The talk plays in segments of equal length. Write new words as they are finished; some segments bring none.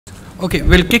Okay,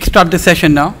 we'll kickstart this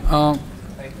session now.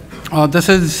 This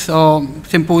is a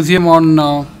symposium on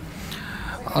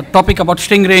a topic about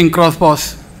Stingray and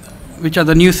Crossboss, which are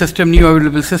the new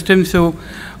available systems. So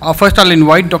first I'll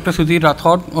invite Dr. Sudhir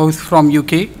Rathod, who's from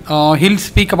UK. He'll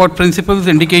speak about principles,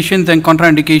 indications and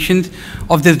contraindications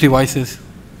of these devices.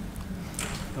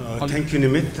 Thank you,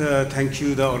 Nimit. Thank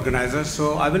you, the organizers.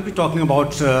 So I will be talking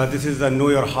about, this is the Know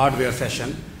Your Hardware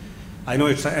session. I know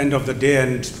it's the end of the day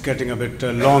and it's getting a bit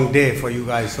long day for you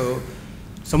guys. So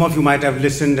some of you might have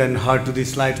listened and heard to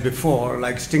these slides before,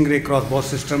 like Stingray Crossboss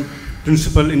system,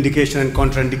 principle, indication and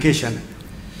contraindication.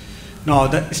 Now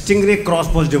the Stingray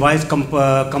Crossboss device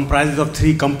comprises of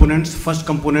three components. First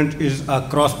component is a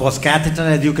Crossboss catheter,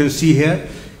 as you can see here.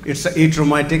 It's an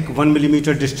atraumatic 1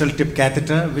 millimeter distal tip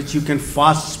catheter, which you can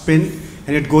fast spin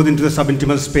and it goes into the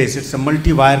subintimal space. It's a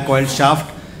multi-wire coiled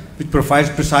shaft which provides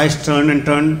precise turn and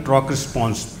turn torque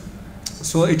response.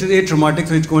 So it is atraumatic,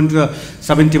 so it's going to a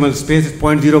subintimal space. It's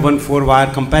 0.014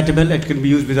 wire compatible. It can be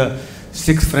used with a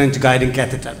 6 French guiding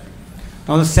catheter.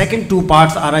 Now the second two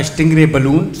parts are a Stingray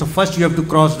balloon. So first you have to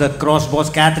cross the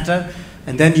Crossboss catheter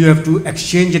and then you have to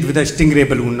exchange it with a Stingray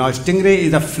balloon. Now Stingray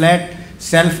is a flat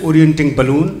self-orienting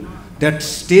balloon that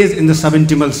stays in the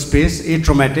subintimal space,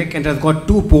 atraumatic, and has got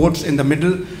two ports in the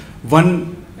middle,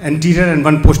 one anterior and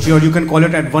one posterior. You can call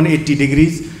it at 180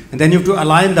 degrees, and then you have to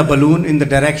align the balloon in the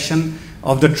direction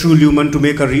of the true lumen to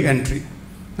make a re-entry.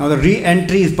 Now the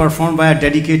re-entry is performed by a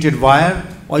dedicated wire,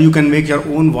 or you can make your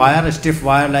own wire, a stiff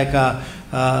wire like a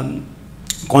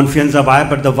confianza wire,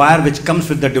 but the wire which comes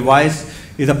with the device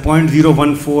is a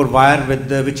 0.014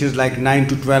 wire which is like 9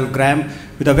 to 12 gram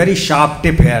with a very sharp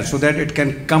tip here, so that it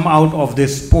can come out of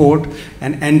this port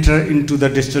and enter into the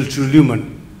distal true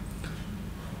lumen.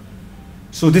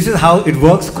 So this is how it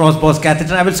works, Crossboss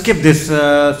catheter. I will skip this,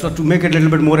 so to make it a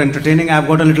little bit more entertaining, I've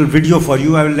got a little video for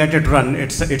you. I will let it run.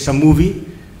 It's a movie.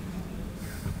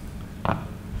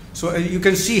 So you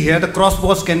can see here the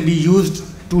Crossboss can be used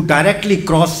to directly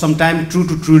cross sometime true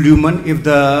to true lumen if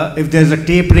there's a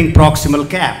tapering proximal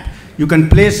cap. You can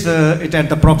place it at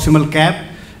the proximal cap,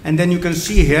 and then you can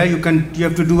see here you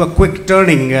have to do a quick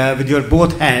turning with your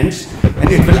both hands,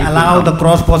 and it will allow the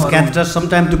Crossboss catheter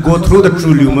sometime to go through the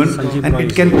true lumen, and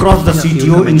it can cross the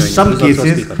CTO in some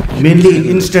cases, mainly in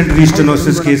instant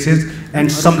restenosis cases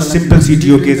and some simple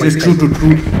CTO cases, true to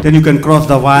true. Then you can cross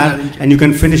the wire and you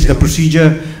can finish the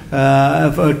procedure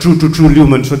true to true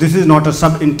lumen. So this is not a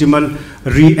subintimal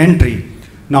re-entry.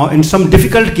 Now in some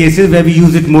difficult cases where we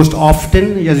use it most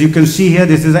often, as you can see here,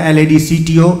 this is a LED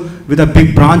CTO with a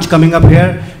big branch coming up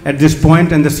here at this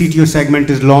point, and the CTO segment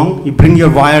is long. You bring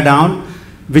your wire down,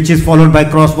 which is followed by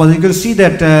Crossboss. You can see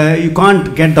that you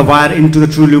can't get the wire into the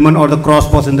true lumen or the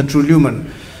Crossboss in the true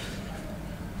lumen.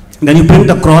 Then you bring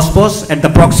the Crossboss at the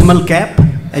proximal cap,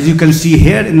 as you can see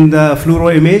here in the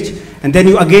fluoro image, and then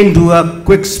you again do a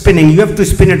quick spinning. You have to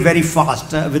spin it very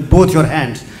fast with both your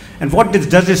hands. And what this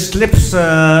does is slips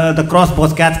the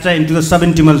Crossboss catheter into the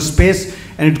subintimal space,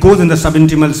 and it goes in the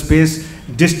subintimal space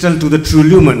distal to the true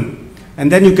lumen.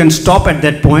 And then you can stop at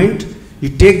that point. You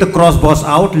take the Crossboss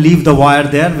out, leave the wire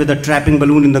there with a trapping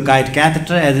balloon in the guide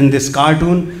catheter as in this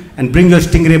cartoon, and bring your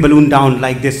Stingray balloon down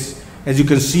like this. As you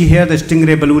can see here, the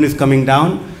Stingray balloon is coming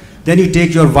down. Then you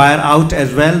take your wire out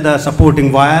as well, the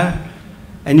supporting wire,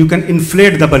 and you can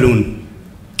inflate the balloon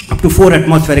up to 4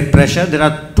 atmospheric pressure. There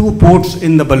are two ports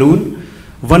in the balloon,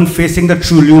 one facing the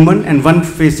true lumen and one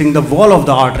facing the wall of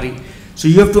the artery. So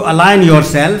you have to align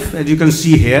yourself, as you can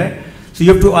see here. So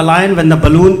you have to align when the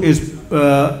balloon is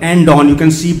end on. You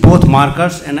can see both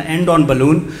markers and an end on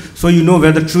balloon, so you know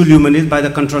where the true lumen is by the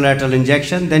contralateral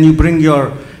injection. Then you bring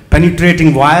your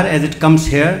penetrating wire as it comes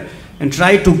here and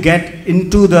try to get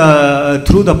into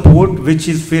through the port which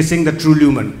is facing the true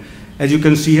lumen. As you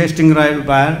can see here, Stingray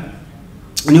wire.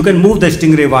 And you can move the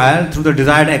Stingray wire through the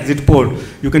desired exit port.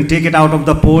 You can take it out of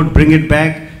the port, bring it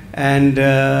back, and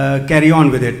carry on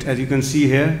with it, as you can see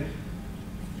here.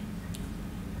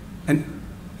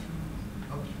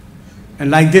 And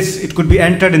like this, it could be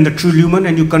entered in the true lumen,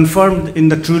 and you confirm in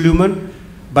the true lumen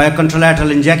by a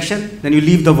contralateral injection. Then you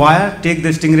leave the wire, take the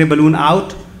Stingray balloon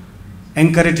out,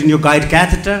 anchor it in your guide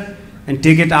catheter, and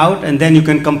take it out, and then you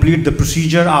can complete the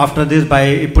procedure after this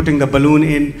by putting the balloon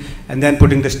in and then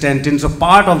putting the stent in. So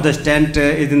part of the stent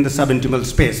is in the subintimal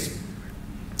space.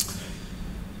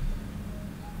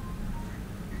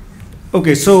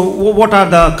 Okay, so what are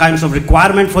the kinds of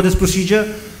requirements for this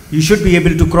procedure? You should be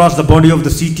able to cross the body of the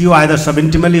CTO either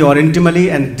subintimally or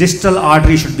intimally, and distal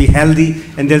artery should be healthy,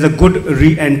 and there's a good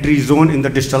re-entry zone in the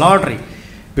distal artery,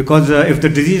 because if the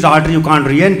diseased artery, you can't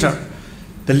re-enter.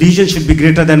 The lesion should be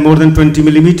greater than more than 20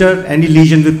 millimeter. Any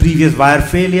lesion with previous wire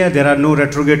failure, there are no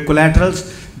retrograde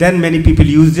collaterals. Then many people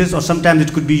use this, or sometimes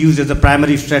it could be used as a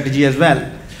primary strategy as well.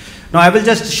 Now I will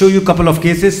just show you a couple of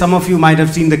cases. Some of you might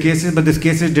have seen the cases, but these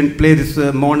cases didn't play this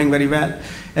morning very well.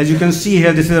 As you can see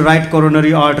here, this is a right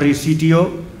coronary artery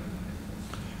CTO.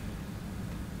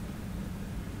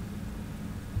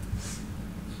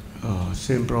 Oh,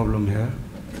 same problem here.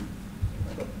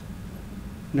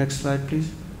 Next slide,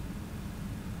 please.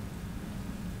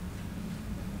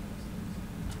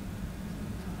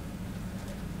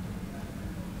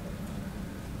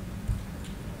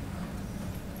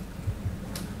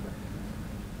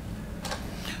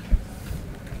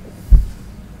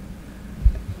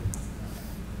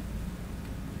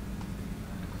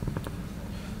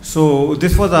 So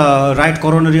this was a right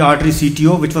coronary artery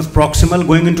CTO, which was proximal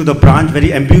going into the branch,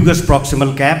 very ambiguous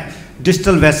proximal cap.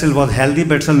 Distal vessel was healthy,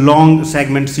 but it's a long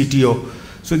segment CTO.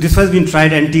 So this has been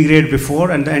tried antegrade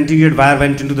before, and the antegrade wire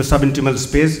went into the subintimal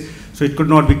space, so it could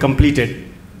not be completed.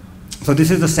 So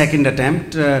this is the second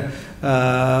attempt with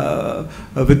the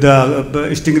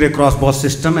Stingray crossbar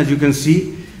system. As you can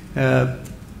see,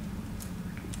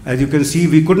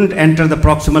 we couldn't enter the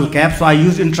proximal cap, so I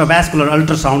used intravascular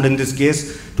ultrasound in this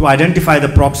case to identify the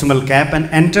proximal cap and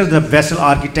enter the vessel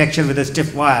architecture with a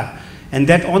stiff wire. And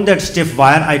that on that stiff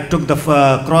wire, I took the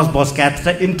crossbar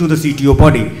catheter into the CTO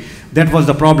body. That was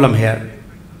the problem here.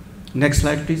 Next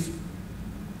slide, please.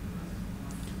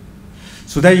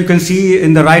 So there you can see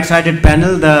in the right-sided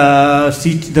panel,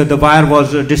 the wire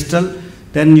was distal.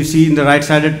 Then you see in the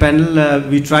right-sided panel,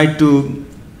 we tried to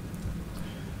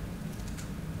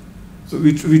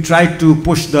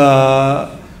push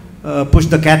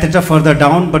the catheter further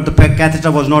down, but the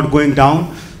catheter was not going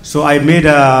down. So I made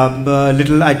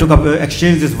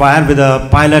exchanged this wire with a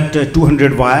pilot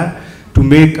 200 wire to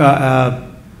make a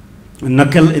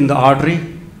knuckle in the artery.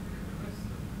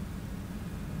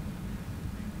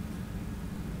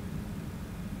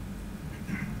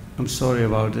 I'm sorry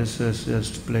about this, it's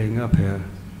just playing up here.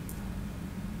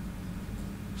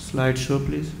 Slideshow,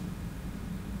 please.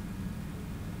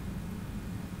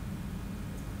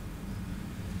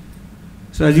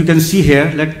 So as you can see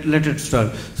here, let it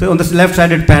start. So on this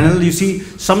left-sided panel, you see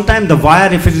sometimes the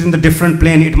wire, if it is in the different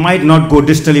plane, it might not go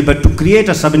distally, but to create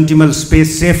a subintimal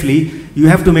space safely, you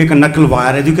have to make a knuckle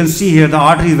wire. As you can see here, the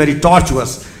artery is very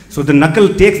tortuous. So the knuckle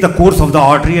takes the course of the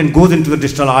artery and goes into the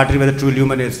distal artery where the true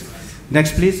lumen is.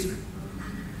 Next, please.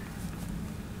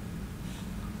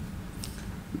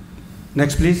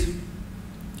 Next, please.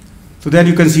 So then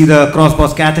you can see the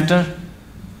crossbar catheter.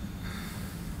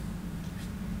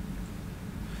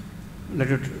 Let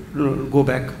it go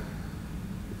back.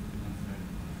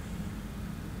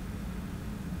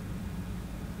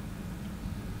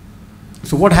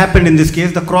 So what happened in this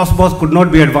case? The crossbars could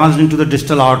not be advanced into the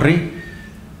distal artery.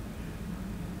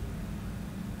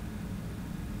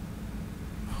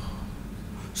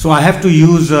 So I have to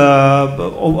use,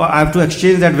 I have to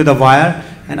exchange that with a wire,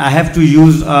 and I have to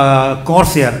use a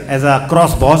Corsair as a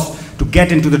crossbar to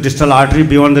get into the distal artery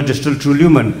beyond the distal true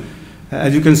lumen.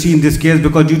 As you can see in this case,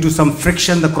 because due to some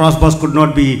friction, the crossbars could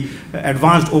not be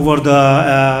advanced over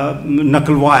the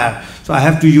knuckle wire. So I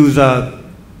have to use a,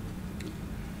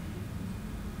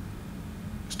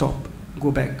 stop, go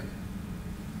back.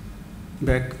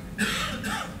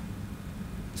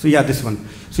 So yeah, this one.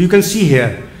 So you can see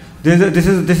here,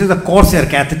 this is a Corsair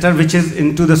catheter which is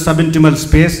into the subintimal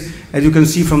space, as you can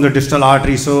see from the distal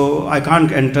artery. So I can't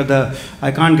get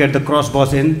the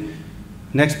crossbars in.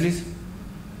 Next, please.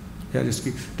 Yeah, just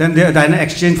keep. Then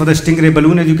exchange for the Stingray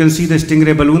balloon. As you can see the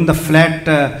Stingray balloon, the flat,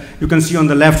 you can see on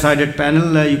the left-sided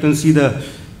panel, you can see the,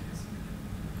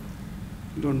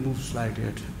 don't move slide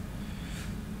yet.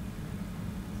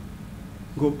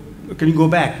 Can you go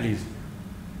back, please?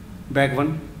 Back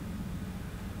one.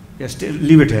 Yes,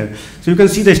 leave it here. So you can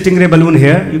see the Stingray balloon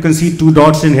here. You can see two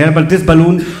dots in here, but this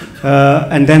balloon,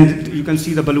 and then you can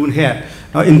see the balloon here.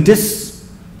 Now in this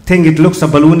thing, it looks a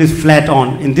balloon is flat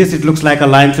on. In this, it looks like a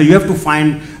line. So you have to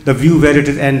find the view where it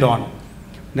is end on.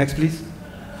 Next, please.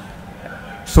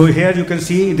 So here you can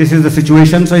see this is the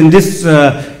situation. So in this,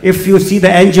 if you see the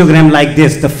angiogram like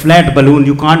this, the flat balloon,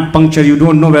 you can't puncture. You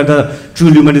don't know where the true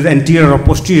lumen is anterior or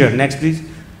posterior. Next, please.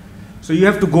 So you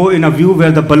have to go in a view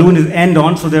where the balloon is end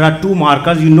on. So there are two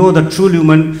markers. You know the true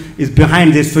lumen is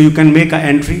behind this, so you can make an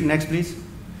entry. Next, please.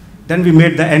 Then we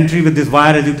made the entry with this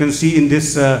wire, as you can see in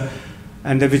this,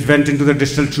 and which went into the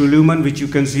distal true lumen, which you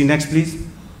can see. Next, please.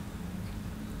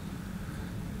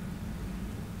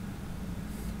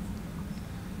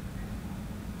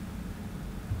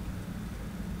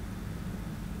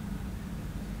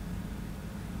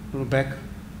 Go back.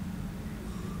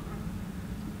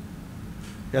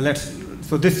 Yeah,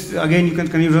 so this again,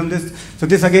 can you run this? So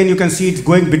this again, you can see it's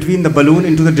going between the balloon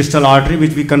into the distal artery,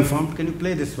 which we confirmed. Can you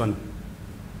play this one?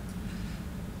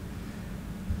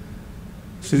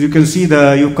 So you can see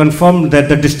you confirmed that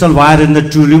the distal wire in the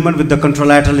true lumen with the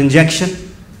contralateral injection.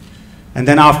 And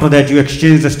then after that, you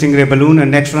exchange the stingray balloon.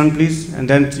 And next one, please. And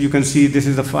then you can see this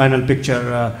is the final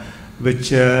picture,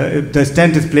 which the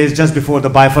stent is placed just before the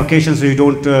bifurcation, so you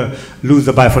don't lose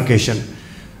the bifurcation.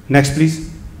 Next, please.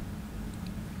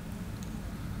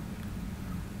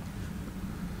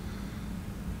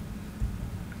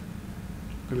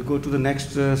 Can we go to the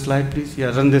next slide, please?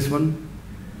 Yeah, run this one.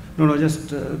 No,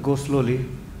 just go slowly.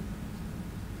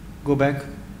 Go back.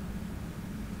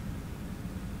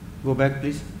 Go back,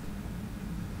 please.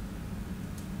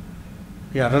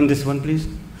 Yeah, run this one, please.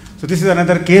 So this is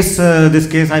another case. This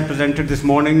case I presented this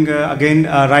morning. Again,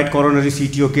 a right coronary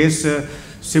CTO case.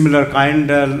 Similar kind,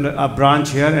 a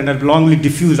branch here and a longly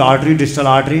diffused artery, distal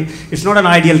artery. It's not an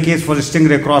ideal case for a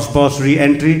stingray cross-boss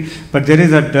re-entry, but there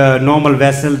is a normal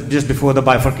vessel just before the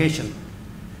bifurcation.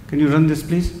 Can you run this,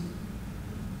 please?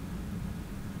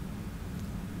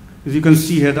 As you can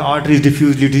see here, the artery is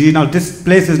diffusely diseased. Now, this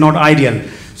place is not ideal,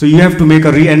 so you have to make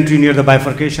a re-entry near the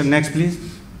bifurcation. Next, please.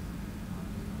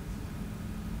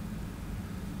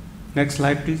 Next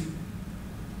slide, please.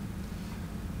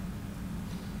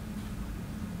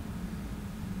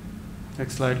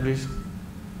 Next slide, please.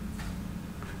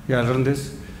 Yeah, run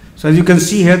this. So as you can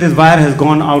see here, this wire has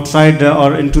gone outside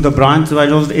or into the branch, so I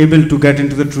was able to get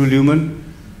into the true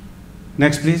lumen.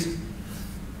 Next, please.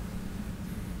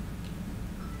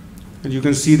 And you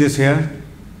can see this here.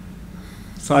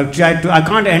 So I've tried to, I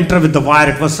can't enter with the wire.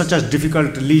 It was such a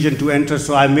difficult lesion to enter,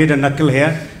 so I made a knuckle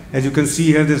here. As you can see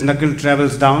here, this knuckle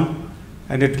travels down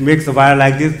and it makes the wire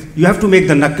like this. You have to make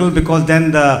the knuckle because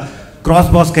then the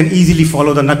crossboss can easily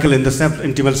follow the knuckle in the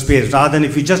subintimal space. Rather than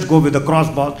if you just go with the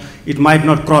crossboss, it might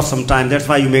not cross sometime. That's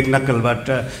why you make knuckle,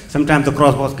 but sometimes the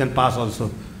crossboss can pass also.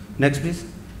 Next, please.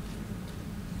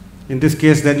 In this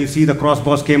case, then you see the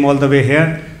crossboss came all the way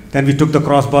here. Then we took the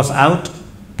crossboss out,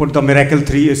 put the Miracle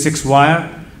 6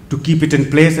 wire to keep it in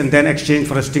place, and then exchange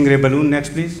for a stingray balloon. Next,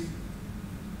 please.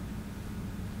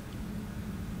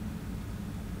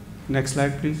 Next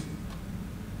slide, please.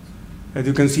 As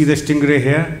you can see the stingray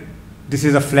here, this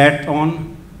is a flat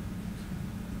on.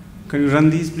 Can you run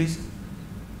these, please?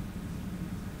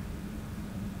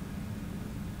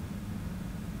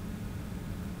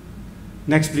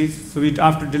 Next, please. So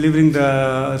after delivering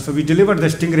we delivered the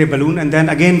stingray balloon, and then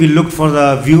again we looked for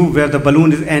the view where the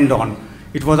balloon is end on.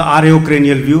 It was a RAO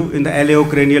cranial view. In the LAO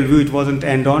cranial view, it wasn't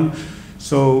end on.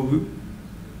 So,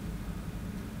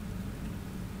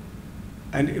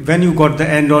 and when you got the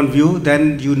end on view,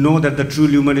 then you know that the true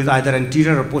lumen is either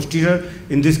anterior or posterior.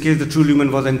 In this case, the true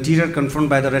lumen was anterior, confirmed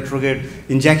by the retrograde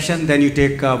injection. Then you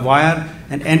take a wire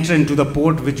and enter into the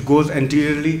port which goes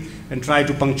anteriorly and try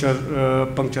to puncture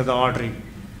the artery.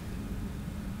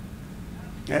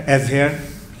 As here,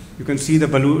 you can see the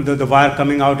balloon, the wire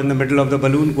coming out in the middle of the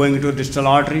balloon, going into a distal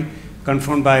artery,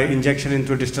 confirmed by injection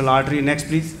into a distal artery. Next,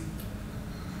 please.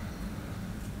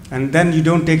 And then you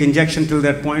don't take injection till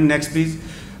that point. Next, please.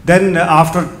 Then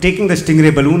after taking the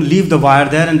stingray balloon, leave the wire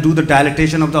there and do the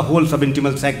dilatation of the whole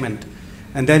subintimal segment.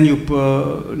 And then you,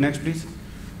 next, please.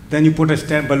 Then you put a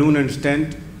stent, balloon and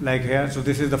stent like here. So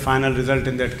this is the final result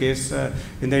in that case.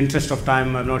 In the interest of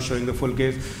time, I'm not showing the full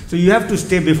case. So you have to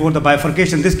stay before the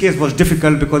bifurcation. This case was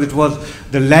difficult because it was,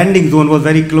 the landing zone was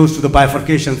very close to the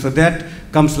bifurcation. So that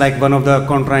comes like one of the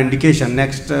contraindication.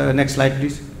 Next slide,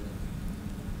 please.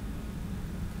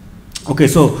 Okay,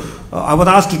 so I was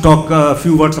asked to talk a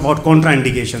few words about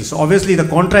contraindications. So obviously the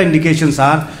contraindications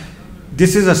are,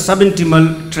 this is a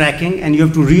subintimal tracking and you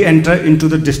have to re-enter into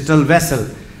the distal vessel.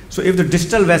 So if the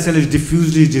distal vessel is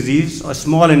diffusely diseased or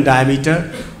small in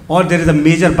diameter, or there is a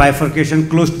major bifurcation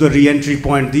close to the re-entry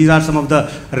point, these are some of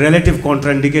the relative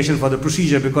contraindications for the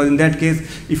procedure, because in that case,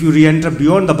 if you re-enter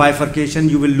beyond the bifurcation,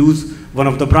 you will lose one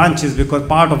of the branches because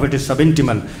part of it is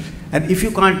subintimal. And if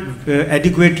you can't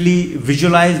adequately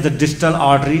visualize the distal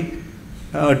artery,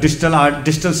 distal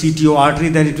CTO artery,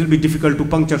 then it will be difficult to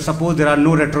puncture. Suppose there are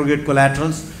no retrograde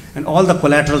collaterals and all the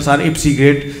collaterals are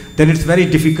ipsigrade, then it's very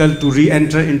difficult to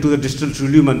re-enter into the distal true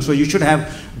lumen. So you should have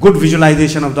good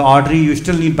visualization of the artery. You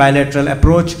still need bilateral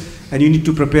approach and you need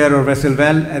to prepare your vessel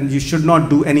well, and you should not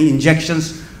do any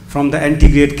injections from the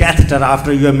antegrade catheter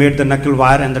after you have made the knuckle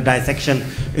wire and the dissection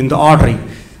in the artery.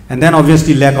 And then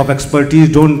obviously lack of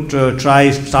expertise. Don't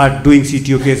start doing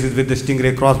CTO cases with the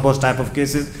stingray crossboss type of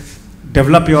cases.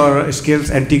 Develop your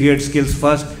skills, antegrade skills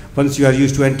first. Once you are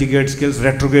used to antegrade skills,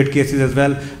 retrograde cases as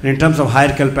well. And in terms of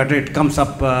hierarchical pattern, it comes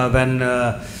up when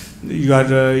you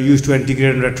are used to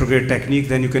antegrade and retrograde technique,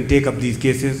 then you can take up these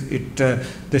cases.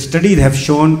 The studies have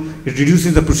shown it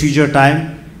reduces the procedure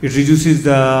time, it reduces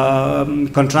the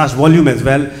contrast volume as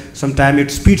well. Sometimes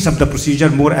it speeds up the procedure,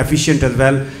 more efficient as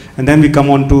well. And then we come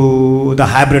on to the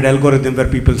hybrid algorithm where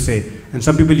people say, and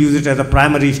some people use it as a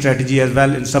primary strategy as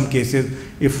well in some cases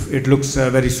if it looks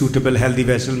very suitable, healthy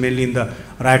vessel, mainly in the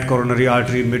right coronary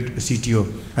artery mid CTO.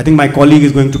 I think my colleague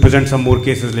is going to present some more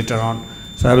cases later on.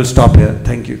 So I will stop here.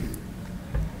 Thank you.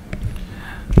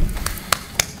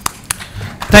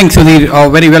 Thanks,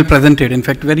 Sudhir. Very well presented. In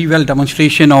fact, very well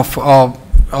demonstration of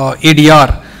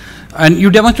ADR. And you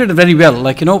demonstrated very well,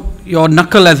 like, you know, your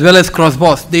knuckle as well as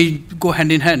crossboss, they go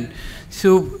hand in hand.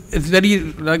 So it's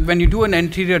very, like when you do an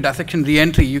anterior dissection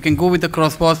re-entry, you can go with the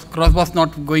crossboss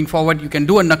not going forward, you can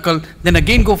do a knuckle, then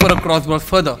again go for a crossboss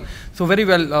further. So very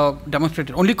well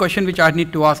demonstrated. Only question which I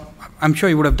need to ask, I'm sure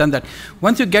you would have done that.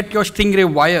 Once you get your stingray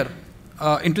wire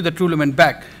into the true lumen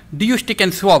back, do you stick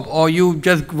and swab or you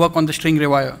just work on the stingray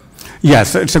wire?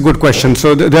 Yes, it's a good question.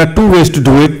 So there are two ways to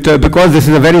do it because this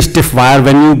is a very stiff wire.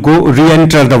 When you go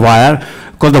re-enter the wire,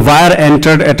 because the wire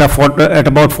entered at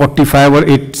about 45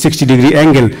 or 60 degree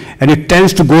angle, and it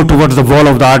tends to go towards the wall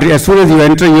of the artery. As soon as you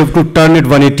enter, you have to turn it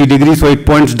 180 degrees, so it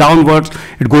points downwards,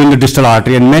 it goes in the distal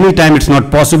artery, and many times it's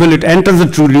not possible. It enters the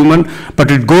true lumen,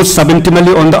 but it goes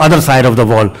subintimally on the other side of the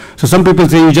wall. So some people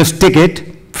say you just stick it,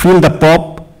 feel the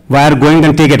pop, wire going,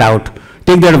 then take it out.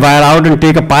 Take that wire out and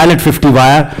take a pilot 50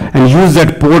 wire and use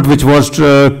that port which was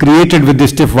created with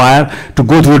this stiff wire to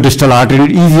go through a distal artery.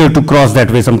 It's easier to cross that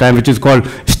way sometimes, which is called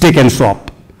stick and swap.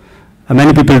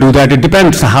 Many people do that. It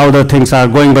depends how the things are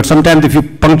going, but sometimes if you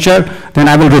puncture, then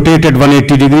I will rotate it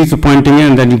 180 degrees, so pointing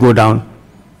in and then you go down.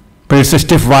 But it's a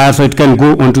stiff wire, so it can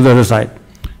go onto the other side.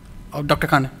 Dr.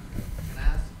 Khan.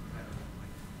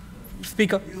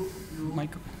 Speaker.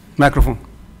 Microphone.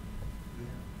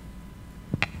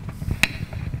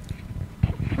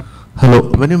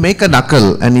 Hello. When you make a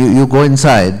knuckle and you go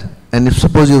inside, and if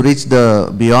suppose you reach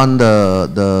beyond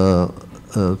the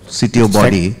CTO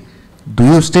body, do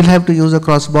you still have to use a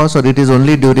crossboss, or it is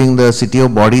only during the CTO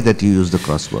body that you use the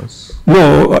crossboss?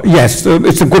 No, yes,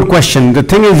 it's a good question. The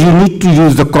thing is you need to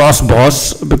use the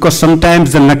crossboss because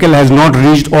sometimes the knuckle has not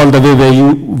reached all the way where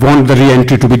you want the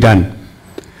re-entry to be done.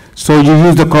 So you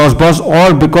use the crossboss,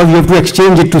 or because you have to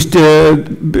exchange it to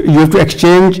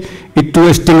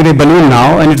a stingray balloon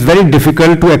now, and it's very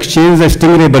difficult to exchange the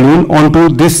stingray balloon onto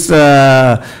this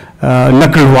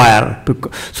knuckle wire.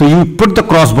 So you put the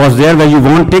crossboss there where you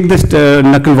want, take this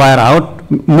knuckle wire out,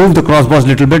 move the crossboss a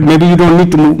little bit, maybe you don't need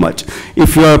to move much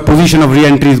if your position of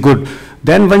re-entry is good.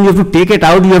 Then when you have to take it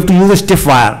out, you have to use a stiff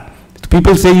wire.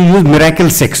 People say you use Miracle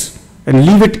 6. And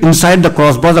leave it inside the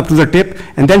crossboss up to the tip,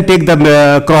 and then take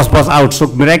the crossboss out. So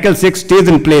Miracle 6 stays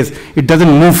in place. It doesn't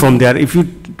move from there. If you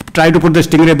try to put the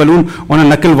stingray balloon on a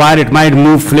knuckle wire, it might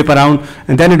move, flip around,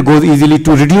 and then it goes easily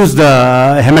to reduce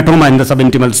the hematoma in the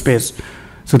subintimal space.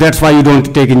 So that's why you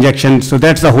don't take injections. So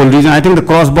that's the whole reason. I think the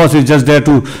crossboss is just there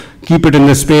to keep it in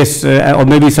the space, or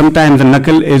maybe sometimes the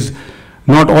knuckle is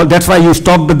not all. That's why you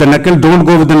stop with the knuckle. Don't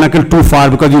go with the knuckle too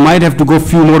far, because you might have to go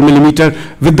few more millimeter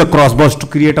with the crossboss to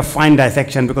create a fine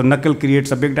dissection, because knuckle creates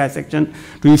a big dissection.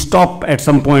 So you stop at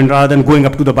some point rather than going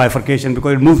up to the bifurcation,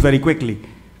 because it moves very quickly.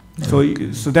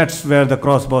 Okay. So that's where the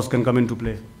crossboss can come into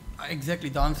play. Exactly,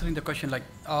 the answering the question, like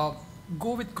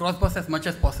go with crossboss as much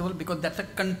as possible, because that's a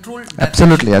controlled.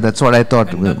 Absolutely, yeah, that's what I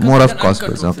thought. More of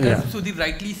crossboss. Okay. Yeah. So they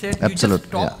rightly said, absolutely, you just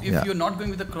stop. Yeah, if you're not going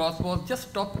with the crossboss, just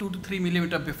stop 2 to 3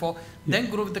 millimeter before, then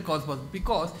go with the crossboss.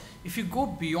 Because if you go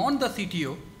beyond the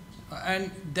CTO,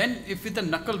 and then if with the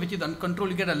knuckle which is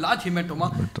uncontrolled, you get a large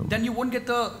hematoma, then you won't get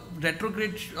the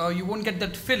retrograde, you won't get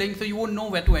that filling, so you won't know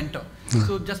where to enter.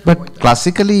 So just avoid that.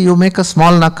 Classically, you make a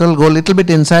small knuckle, go a little bit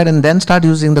inside, and then start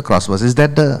using the crossboss. Is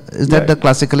that the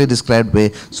classically described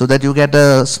way, so that you get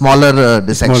a smaller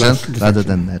dissection rather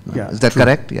than that? No? Is that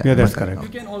correct? Yeah, that's correct. You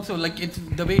can also, like it's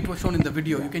the way it was shown in the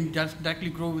video, you can just directly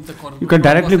go with the crossboss. You can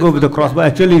directly go with the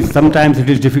crossboss. Actually, sometimes it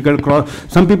is difficult.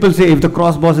 Some people say if the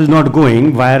crossboss is not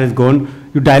going, wire is gone,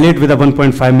 you dilate with a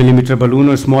 1.5 millimeter balloon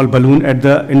or small balloon in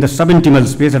the subintimal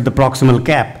space at the proximal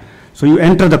cap. So you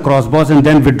enter the crossboss and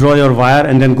then withdraw your wire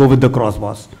and then go with the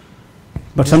crossboss.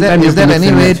 But sometimes is there any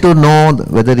way to know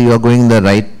whether you are going in the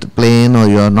right plane or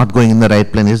you are not going in the right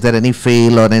plane? Is there any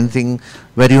fail or anything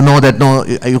where you know that no,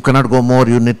 you cannot go more,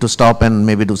 you need to stop and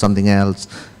maybe do something else?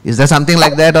 Is there something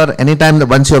like that, or anytime that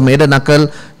once you have made a knuckle,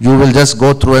 you will just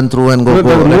go through and go?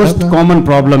 The most common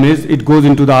problem is it goes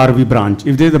into the RV branch.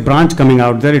 If there is a branch coming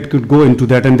out there, it could go into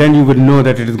that, and then you will know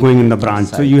that it is going in the branch.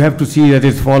 So you have to see that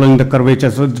it's following the curvature.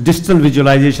 So the distal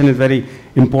visualization is very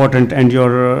important, and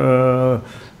your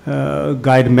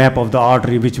guide map of the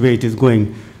artery, which way it is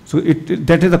going. So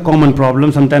that is a common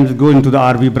problem. Sometimes you go into the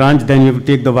RV branch, then you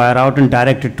take the wire out and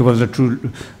direct it towards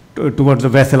the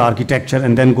vessel architecture,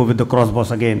 and then go with the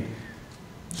crossboss again.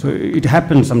 So it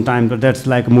happens sometimes, but that's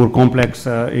like more complex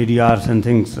ADRs and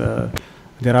things.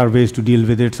 There are ways to deal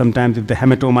with it. Sometimes if the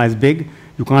hematoma is big,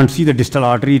 you can't see the distal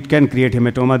artery, it can create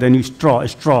hematoma, then you straw.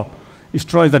 Straw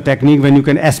is the technique when you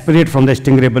can aspirate from the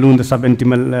stingray balloon the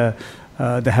subintimal,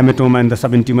 the hematoma in the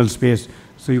subintimal space.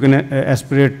 So you can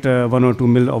aspirate 1 or 2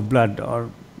 mil of blood or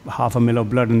half a mil of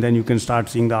blood, and then you can start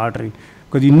seeing the artery.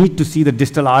 Because you need to see the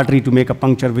distal artery to make a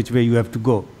puncture which way you have to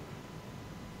go.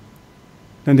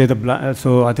 Then there's the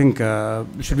so I think,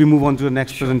 should we move on to the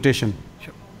next presentation?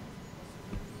 Sure.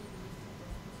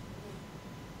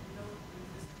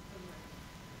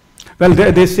 Well,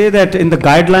 they say that in the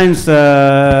guidelines,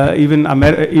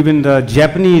 even the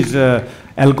Japanese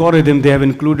algorithm, they have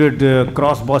included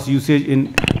cross-boss usage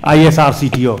in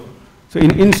IJCTO. So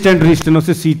in instant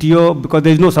restenosis CTO, because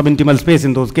there is no subintimal space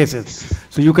in those cases.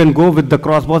 So you can go with the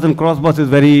cross-boss, and cross-boss is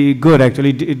very good actually.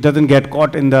 It doesn't get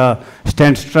caught in the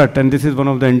stent strut, and this is one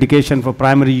of the indication for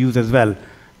primary use as well.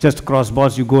 Just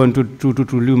cross-boss, you go into true to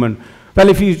true lumen. Well,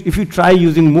 if you try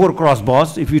using more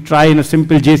cross-boss, if you try in a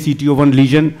simple JCTO1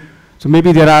 lesion, so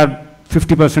maybe there are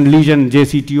 50% lesion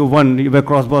JCTO1 where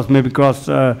cross-boss may be cross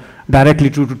directly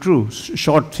true to true,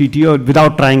 short CTO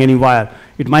without trying any wire.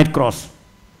 It might cross.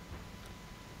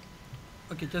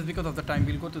 Okay, just because of the time,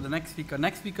 we'll go to the next speaker.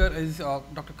 Next speaker is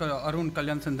Dr. Arun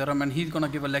Kalyan Sundaram, and he's going to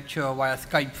give a lecture via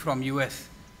Skype from US.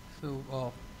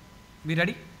 So, we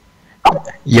ready?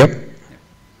 Yep. Yeah.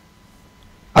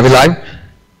 Are we live?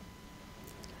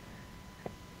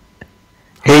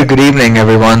 Hey, good evening,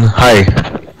 everyone. Hi.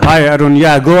 Hi, Arun.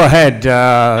 Yeah, go ahead.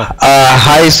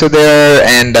 Hi, Sudhir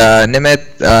and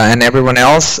Nimit and everyone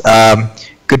else.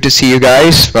 Good to see you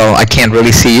guys. Well, I can't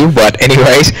really see you, but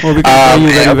anyways. Oh, we can see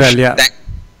you very well, yeah.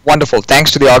 Wonderful.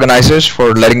 Thanks to the organizers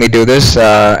for letting me do this,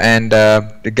 and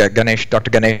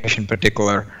Dr. Ganesh in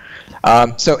particular.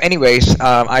 So anyways,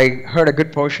 I heard a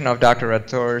good portion of Dr.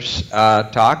 Rathor's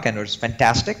talk, and it was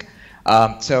fantastic.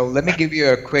 So let me give you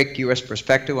a quick US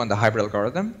perspective on the hybrid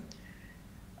algorithm.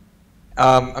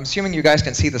 I'm assuming you guys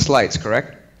can see the slides,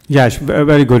 correct? Yeah,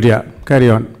 very good, yeah. Carry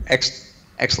on.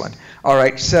 Excellent. All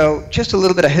right, so just a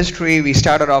little bit of history. We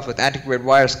started off with antiquated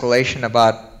wire escalation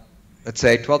about, let's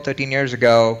say, 12, 13 years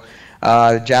ago.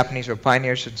 The Japanese were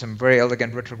pioneers in some very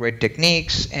elegant retrograde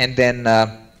techniques, and then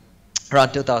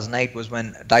around 2008 was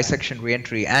when dissection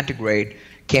reentry antigrade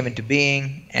came into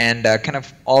being, and kind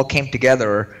of all came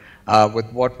together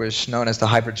with what was known as the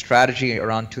hybrid strategy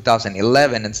around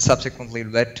 2011, and subsequently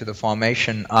led to the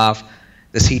formation of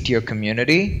the CTO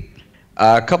community.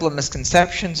 A couple of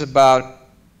misconceptions about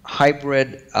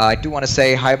hybrid. I do want to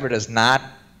say hybrid is not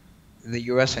the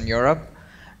US and Europe.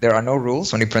 There are no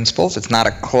rules, only principles. It's not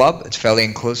a club. It's fairly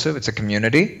inclusive. It's a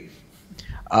community.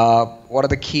 What are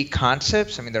the key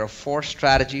concepts? I mean, there are 4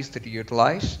 strategies that you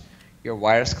utilize. You have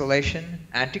wire escalation,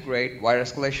 antigrade, wire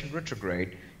escalation,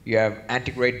 retrograde. You have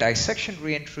antigrade dissection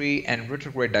reentry and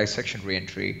retrograde dissection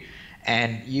reentry.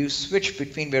 And you switch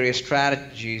between various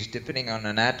strategies depending on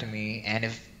anatomy and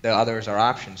if the others are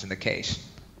options in the case.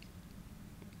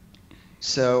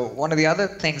 So one of the other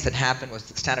things that happened was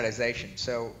the standardization.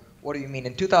 So what do you mean?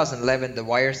 In 2011, the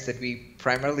wires that we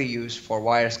primarily used for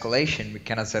wire escalation, we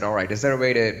kind of said, all right, is there a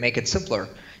way to make it simpler?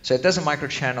 So if there's a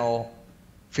microchannel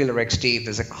feeler XT, if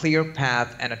there's a clear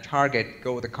path and a target,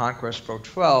 go with the Conquest Pro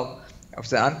 12. If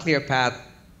it's an unclear path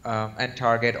and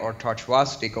target or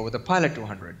tortuosity, go with the Pilot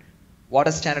 200. What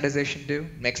does standardization do?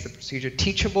 Makes the procedure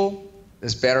teachable,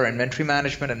 there's better inventory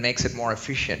management, and makes it more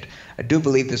efficient. I do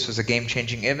believe this was a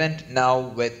game-changing event. Now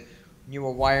with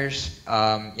newer wires,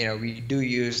 we do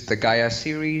use the Gaia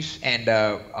series and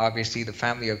obviously the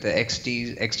family of the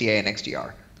XD, XDA, and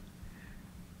XDR.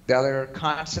 The other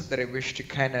concept that I wish to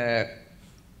kind of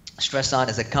stress on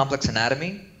is that complex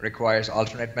anatomy requires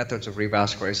alternate methods of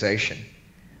revascularization.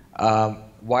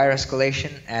 Wire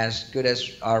escalation, as good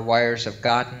as our wires have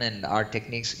gotten and our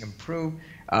techniques improve,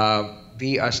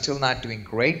 we are still not doing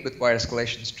great with wire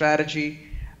escalation strategy.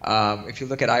 If you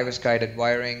look at IVUS guided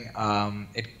wiring,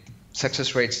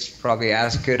 success rate's probably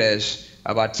as good as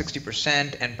about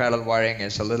 60%, and parallel wiring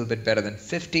is a little bit better than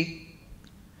 50.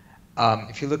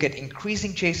 If you look at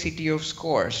increasing JCTO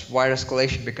scores, wire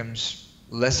escalation becomes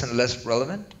less and less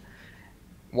relevant.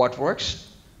 What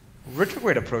works?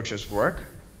 Retrograde approaches work.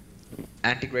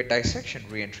 Antigrade dissection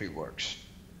reentry works.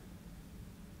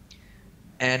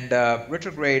 And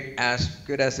retrograde, as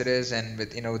good as it is, and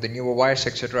with the newer wires,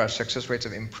 etc., our success rates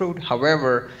have improved.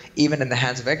 However, even in the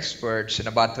hands of experts, in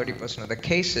about 30% of the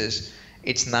cases,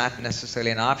 it's not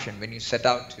necessarily an option when you set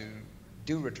out to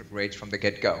do retrogrades from the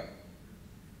get-go.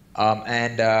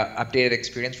 Updated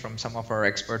experience from some of our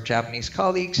expert Japanese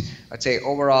colleagues, I'd say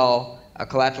overall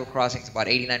collateral crossing is about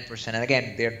 89%. And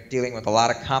again, they're dealing with a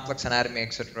lot of complex anatomy,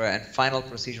 etc. And final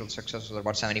procedural success was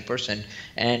about 70%.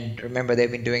 And remember,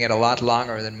 they've been doing it a lot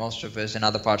longer than most of us in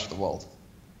other parts of the world.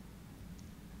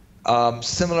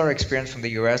 Similar experience from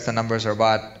the US, the numbers are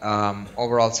about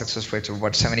overall success rates of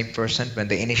about 70% when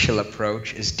the initial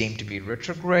approach is deemed to be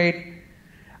retrograde.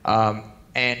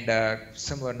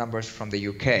 Similar numbers from the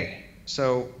UK.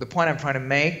 So the point I'm trying to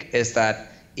make is that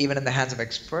even in the hands of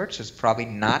experts, it's probably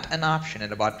not an option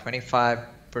in about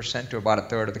 25% to about a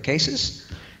third of the cases.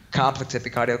 Complex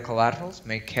epicardial collaterals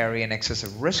may carry an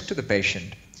excessive risk to the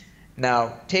patient.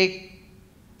 Now, take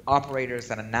operators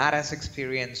that are not as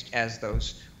experienced as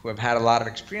those who have had a lot of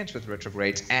experience with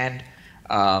retrogrades and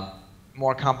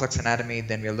more complex anatomy,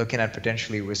 then we're looking at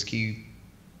potentially risky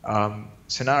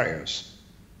scenarios.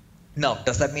 No,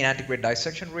 does that mean antegrade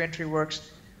dissection reentry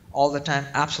works all the time?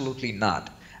 Absolutely not.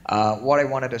 What I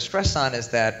wanted to stress on is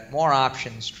that more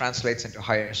options translates into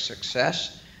higher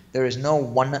success. There is no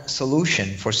one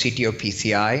solution for CTO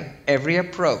PCI. Every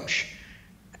approach,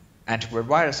 antegrade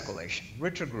wire escalation,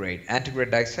 retrograde,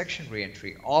 antegrade dissection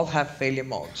reentry, all have failure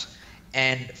modes.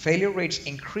 And failure rates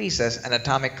increase as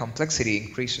anatomic complexity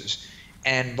increases.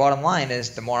 And bottom line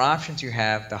is, the more options you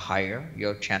have, the higher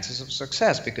your chances of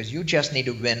success, because you just need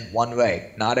to win one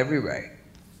way, not every way.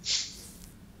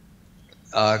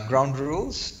 Ground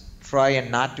rules: try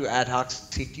and not do ad hoc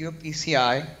CTO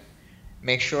PCI.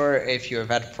 Make sure if you have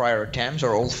had prior attempts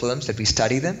or old films that we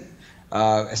study them.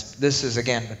 This is,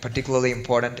 again, particularly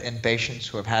important in patients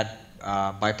who have had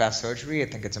bypass surgery. I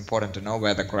think it's important to know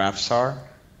where the grafts are.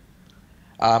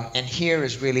 And here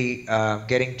is really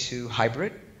getting to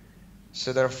hybrid.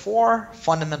 So there are 4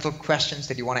 fundamental questions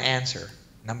that you want to answer.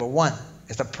 Number 1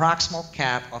 is the proximal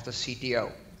cap of the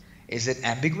CTO. Is it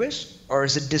ambiguous or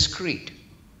is it discrete?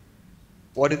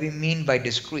 What do we mean by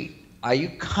discrete? Are you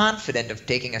confident of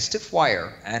taking a stiff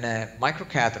wire and a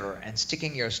microcatheter and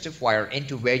sticking your stiff wire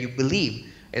into where you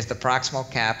believe is the proximal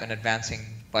cap and advancing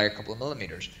by a couple of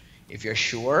millimeters? If you're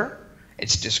sure,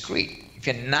 it's discrete. If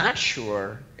you're not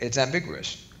sure, it's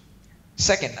ambiguous.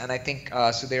 Second, and I think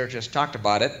Sudhir just talked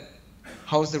about it,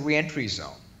 how's the reentry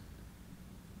zone?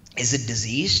 Is it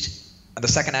diseased? And the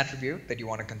second attribute that you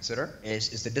want to consider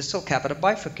is the distal cap at a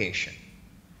bifurcation.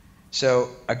 So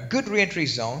a good reentry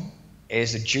zone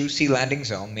is a juicy landing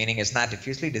zone, meaning it's not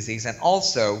diffusely diseased and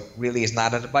also really is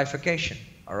not at a bifurcation,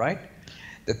 all right?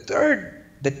 The third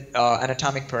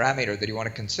anatomic parameter that you want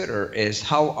to consider is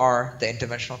how are the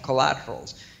interventional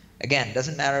collaterals? Again,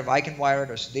 doesn't matter if I can wire it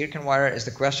or Sudhir can wire it,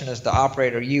 the question is the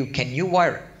operator, can you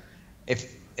wire it?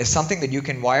 If it's something that you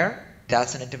can wire,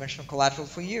 that's an interventional collateral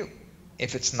for you.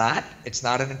 If it's not an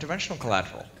interventional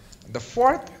collateral. The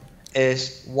fourth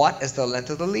is, what is the length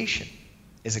of the lesion?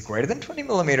 Is it greater than 20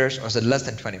 millimeters or is it less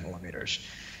than 20 millimeters?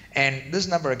 And this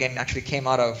number, again, actually came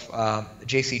out of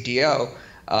IJCTO.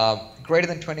 Greater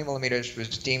than 20 millimeters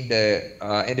was deemed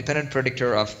an independent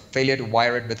predictor of failure to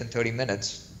wire it within 30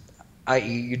 minutes,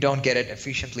 i.e. you don't get it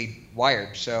efficiently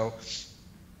wired. So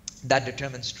that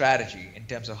determines strategy in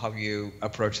terms of how you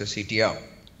approach the CTO.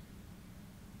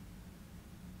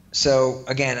 So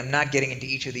again, I'm not getting into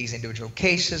each of these individual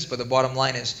cases, but the bottom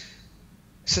line is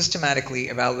systematically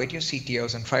evaluate your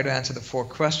CTOs and try to answer the 4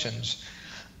 questions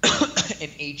in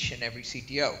each and every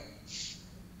CTO.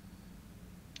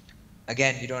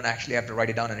 Again, you don't actually have to write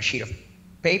it down on a sheet of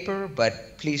paper,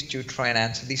 but please do try and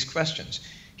answer these questions.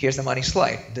 Here's the money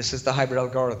slide. This is the hybrid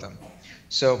algorithm.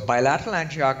 So bilateral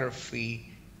angiography,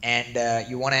 and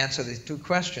you want to answer these 2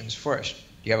 questions first.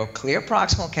 Do you have a clear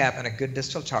proximal cap and a good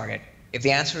distal target? If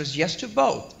the answer is yes to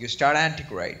both, you start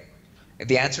antegrade. If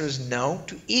the answer is no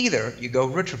to either, you go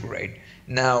retrograde.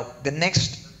 Now, the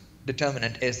next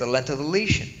determinant is the length of the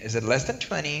lesion. Is it less than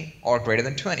 20 or greater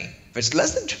than 20? If it's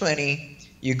less than 20,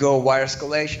 you go wire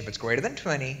escalation. If it's greater than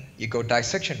 20, you go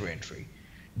dissection reentry.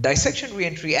 Dissection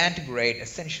reentry antegrade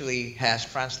essentially has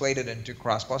translated into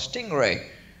crossbar stingray.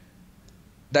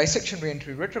 Dissection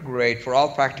reentry retrograde, for all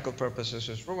practical purposes,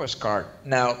 is reverse card.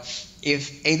 Now,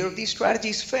 if either of these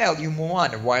strategies fail, you move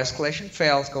on. If wire escalation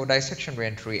fails, go dissection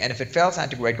reentry. And if it fails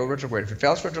antegrade, go retrograde. If it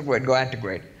fails retrograde, go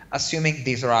antegrade, assuming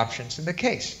these are options in the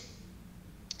case.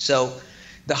 So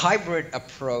the hybrid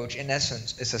approach, in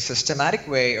essence, is a systematic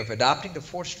way of adopting the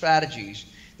 4 strategies,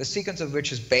 the sequence of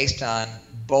which is based on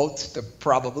both the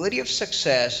probability of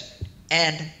success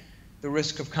and the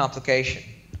risk of complication.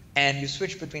 And you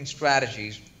switch between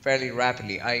strategies fairly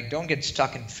rapidly. I don't get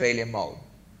stuck in failure mode.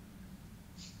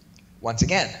 Once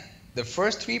again, the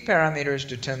first three parameters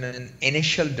determine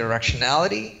initial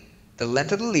directionality. The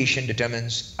length of the lesion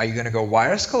determines are you going to go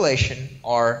wire escalation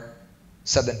or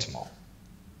subintimal.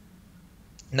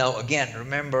 Now again,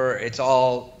 remember, it's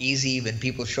all easy when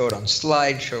people show it on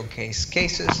slides, showcase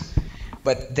cases,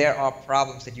 but there are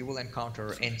problems that you will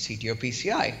encounter in CTO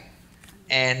PCI.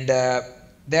 And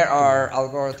there are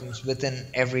algorithms within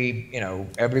every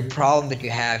problem that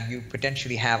you have. You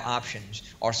potentially have options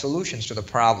or solutions to the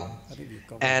problem.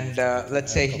 And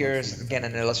let's say here's again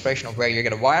an illustration of where you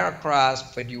get a wire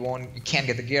across, but you can't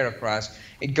get the gear across.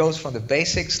 It goes from the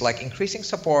basics like increasing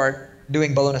support,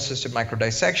 doing balloon-assisted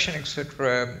microdissection,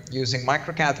 etc., using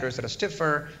microcatheters that are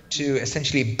stiffer, to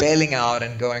essentially bailing out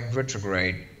and going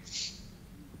retrograde.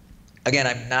 Again,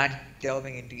 I'm not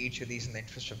delving into each of these in the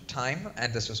interest of time,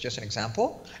 and this was just an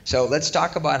example. So let's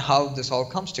talk about how this all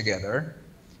comes together.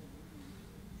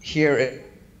 Here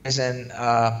is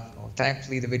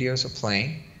thankfully the videos are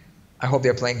playing. I hope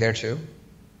they're playing there too.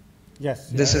 Yes.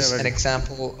 This is an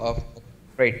example of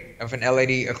an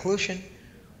LAD occlusion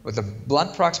with a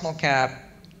blunt proximal cap,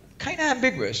 kind of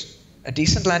ambiguous, a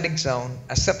decent landing zone,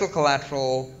 a septal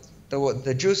collateral.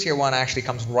 The juicier one actually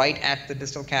comes right at the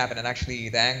distal cap, and actually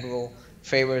the angle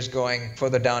favors going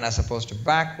further down as opposed to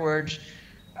backwards.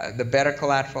 The better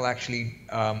collateral actually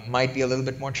might be a little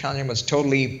bit more challenging, but it's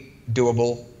totally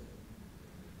doable.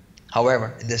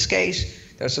 However, in this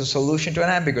case, there's a solution to an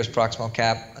ambiguous proximal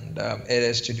cap, and it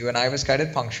is to do an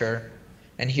IVUS-guided puncture.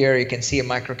 And here you can see a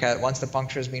microcatheter. Once the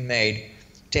puncture has been made,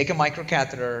 take a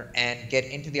microcatheter and get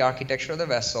into the architecture of the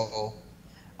vessel.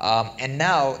 And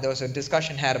now there was a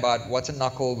discussion had about what's a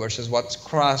knuckle versus what's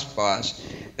crossbars.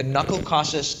 The knuckle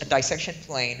causes a dissection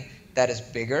plane that is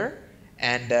bigger,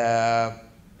 and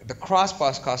the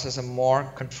crossbars causes a more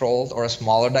controlled or a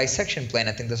smaller dissection plane.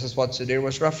 I think this is what Sudhir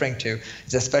was referring to.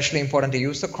 It's especially important to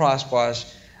use the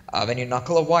crossbars when you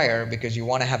knuckle a wire, because you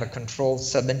want to have a controlled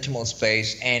subintimal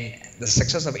space, and the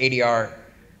success of ADR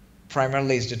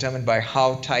primarily is determined by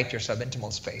how tight your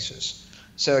subintimal space is.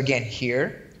 So again,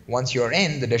 here, once you're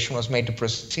in, the decision was made to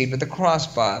proceed with the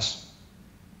crossbars.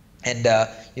 And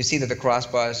you see that the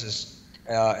crossbars is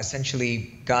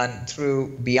essentially gone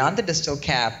through beyond the distal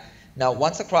cap. Now,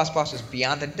 once the crossbars is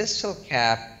beyond the distal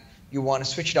cap, you want to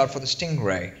switch it out for the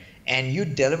Stingray. And you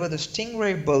deliver the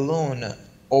Stingray balloon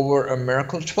over a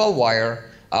Miracle 12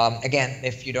 wire. Again,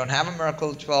 if you don't have a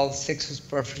Miracle 12, 6 is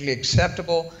perfectly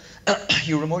acceptable.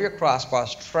 You remove your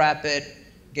crossbars, trap it,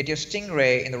 get your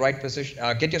Stingray in the right position,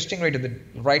 get your Stingray to the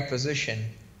right position,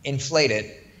 inflate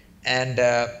it, and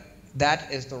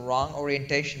that is the wrong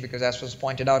orientation, because as was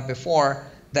pointed out before,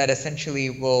 that essentially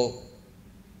you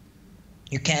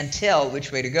can't tell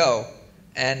which way to go,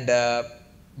 and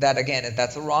that again,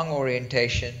 that's the wrong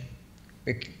orientation.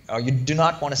 You do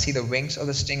not want to see the wings of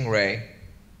the Stingray.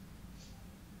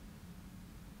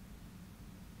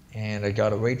 And I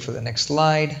gotta wait for the next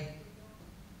slide.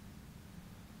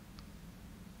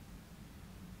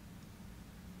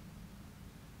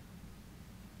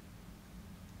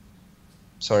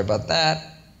 Sorry about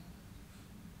that.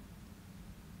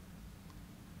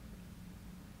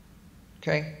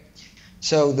 Okay.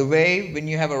 So the way, when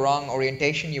you have a wrong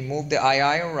orientation, you move the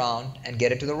II around and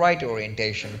get it to the right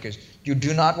orientation, because you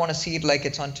do not want to see it like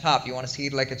it's on top. You want to see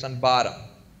it like it's on bottom.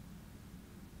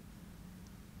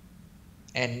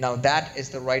 And now that is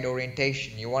the right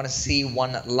orientation. You want to see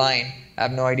one line. I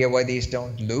have no idea why these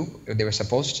don't loop. They were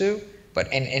supposed to, but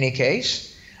in any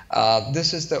case,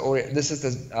 this is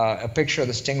a picture of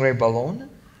the Stingray balloon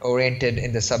oriented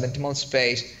in the subintimal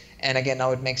space. And again,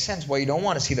 now it makes sense why you don't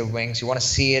want to see the wings. You want to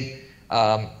see it.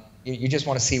 You just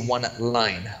want to see one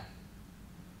line.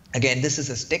 Again, this is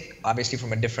a stick, obviously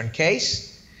from a different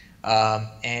case,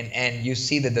 and you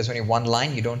see that there's only one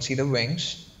line. You don't see the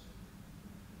wings.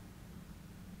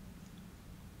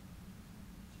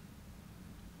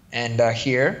 And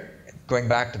here, going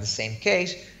back to the same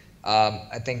case,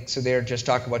 I think Sudhir just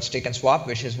talked about stick and swap,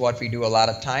 which is what we do a lot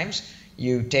of times.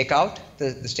 You take out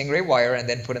the Stingray wire and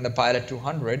then put in the pilot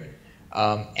 200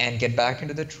 and get back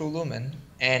into the true lumen.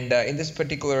 And in this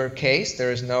particular case,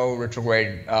 there is no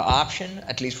retrograde option,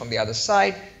 at least from the other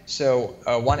side. So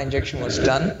one injection was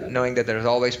done, knowing that there's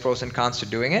always pros and cons to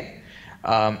doing it.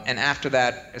 And after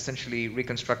that, essentially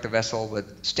reconstruct the vessel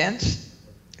with stents.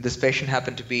 This patient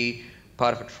happened to be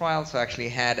part of a trial, so I actually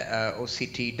had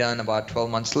OCT done about 12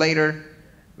 months later,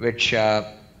 which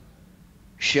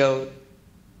showed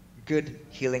good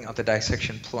healing of the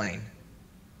dissection plane.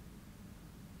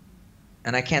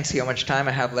 And I can't see how much time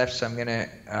I have left, so I'm going to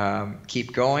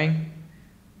keep going.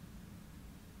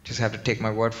 Just have to take my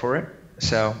word for it.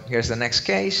 So here's the next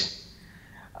case.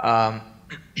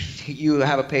 you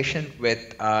have a patient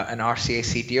with an RCA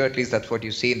CTO, at least that's what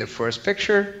you see in the first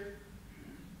picture.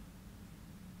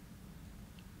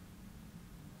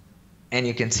 And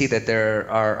you can see that there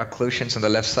are occlusions on the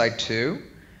left side too.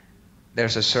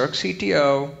 There's a circ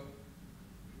CTO,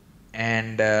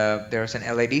 and there's an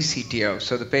LAD CTO.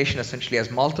 So the patient essentially has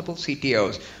multiple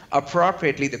CTOs.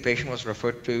 Appropriately, the patient was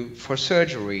referred to for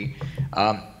surgery,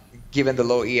 given the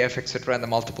low EF, etc., and the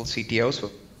multiple CTOs.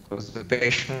 The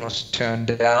patient was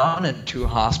turned down in 2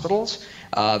 hospitals.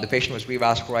 The patient was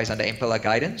revascularized under Impella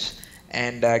guidance,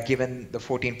 and given the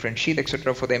 14 French sheath,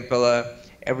 etc., for the Impella,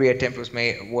 every attempt was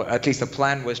made, at least the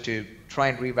plan was to try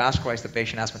and revascularize the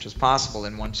patient as much as possible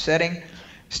in one setting.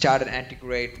 Started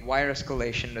antegrade wire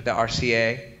escalation with the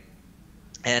RCA,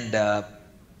 and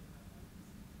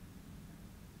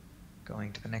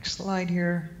going to the next slide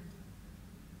here.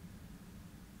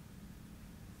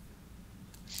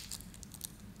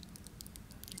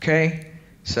 Okay,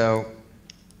 so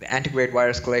the antegrade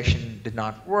wire escalation did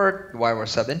not work. The wire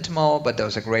was subintimal, but there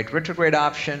was a great retrograde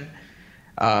option.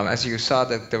 As you saw,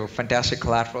 there were fantastic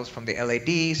collaterals from the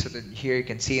LAD. So that here you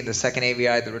can see in the second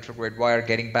AVI, the retrograde wire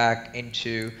getting back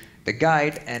into the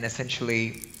guide, and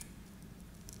essentially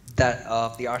that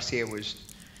the RCA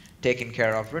was taken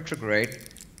care of retrograde.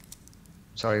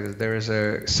 Sorry, there is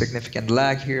a significant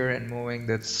lag here in moving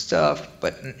that stuff,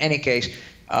 but in any case,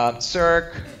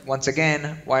 circ, once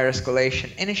again, wire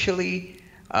escalation initially.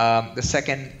 The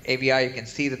second AVI, you can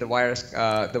see that the wire is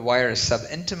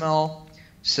subintimal.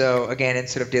 So again,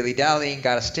 instead of dilly-dallying,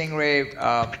 got a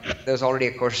stingray. There's already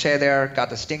a corset there. Got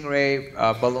the stingray,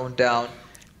 ballooned down,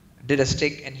 did a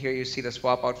stick, and here you see the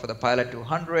swap out for the Pilot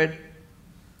 200,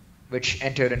 which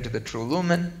entered into the true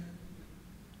lumen.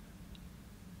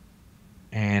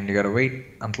 And you gotta wait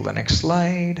until the next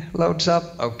slide loads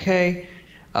up. Okay.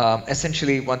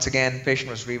 Essentially, once again,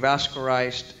 patient was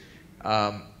revascularized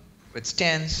with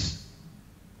stents.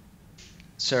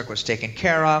 Circ was taken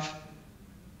care of.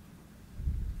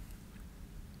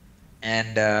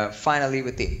 And finally,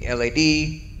 with the LAD,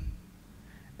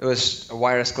 it was a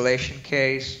wire escalation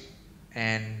case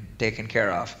and taken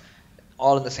care of,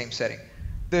 all in the same setting.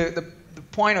 The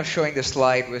point of showing this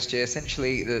slide was to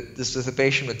essentially, this is a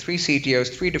patient with 3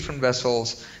 CTOs, 3 different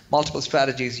vessels, multiple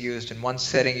strategies used. In one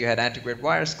setting, you had antegrade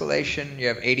wire escalation, you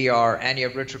have ADR, and you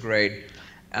have retrograde.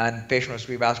 And the patient was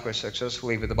revascularized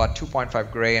successfully with about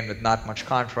 2.5 gray and with not much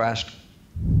contrast.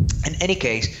 In any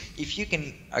case, if you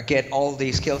can get all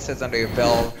these skill sets under your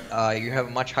belt, you have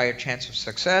a much higher chance of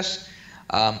success.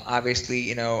 Obviously,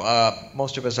 you know,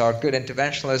 most of us are good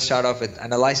interventionalists. Start off with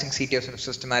analyzing CTOs in a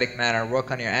systematic manner, work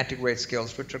on your antegrade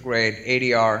skills, retrograde,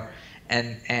 ADR,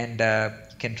 and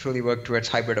can truly work towards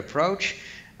hybrid approach.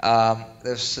 I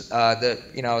was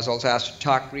also asked to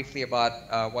talk briefly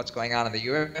about what's going on in the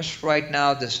US right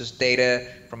now. This is data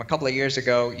from a couple of years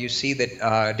ago. You see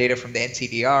that data from the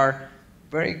NCDR,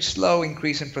 very slow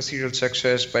increase in procedural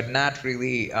success, but not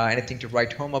really anything to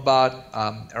write home about.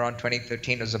 Around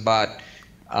 2013 was about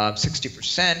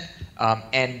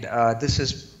 60%. This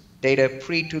is data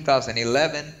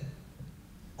pre-2011.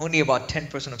 Only about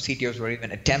 10% of CTOs were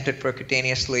even attempted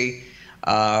percutaneously.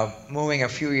 Moving a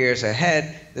few years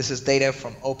ahead, this is data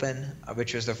from OPEN,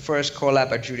 which was the first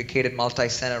CoLab adjudicated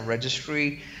multi-center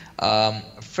registry.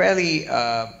 Fairly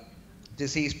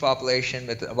diseased population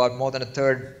with about more than a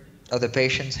third of the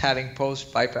patients having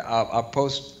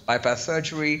post-bypass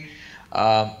surgery.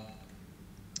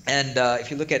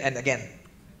 If you look at, and again,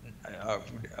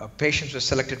 patients were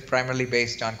selected primarily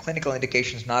based on clinical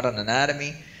indications, not on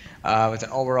anatomy, with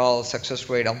an overall success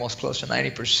rate almost close to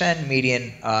 90%.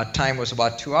 Median time was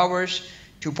about 2 hours,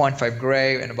 2.5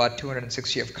 gray, and about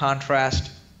 260 of contrast.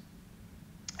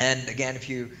 And again, if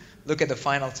you look at the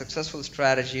final successful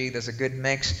strategy, there's a good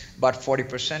mix. About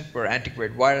 40% were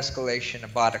antegrade wire escalation,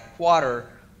 about a quarter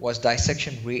was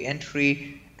dissection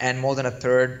re-entry, and more than a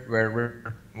third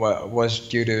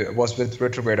was with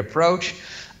retrograde approach.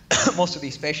 Most of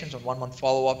these patients on 1-month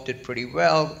follow-up did pretty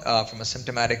well from a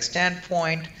symptomatic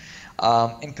standpoint.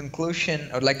 In conclusion,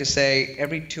 I would like to say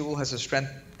every tool has a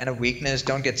strength and a weakness.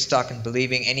 Don't get stuck in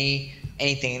believing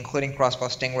anything, including crossbar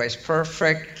stingray, is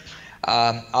perfect.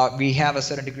 We have a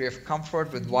certain degree of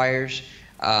comfort with wires.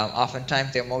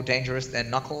 Oftentimes they're more dangerous than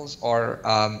knuckles, or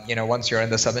once you're in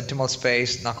the subintimal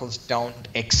space, knuckles don't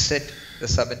exit the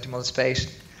subintimal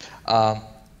space.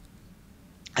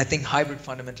 I think hybrid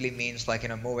fundamentally means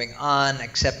moving on,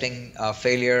 accepting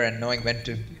failure, and knowing when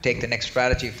to take the next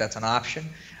strategy if that's an option.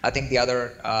 I think the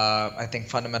other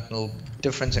fundamental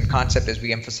difference in concept is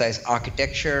we emphasize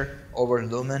architecture over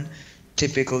lumen.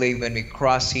 Typically, when we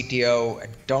cross CTO, I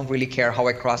don't really care how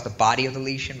I cross the body of the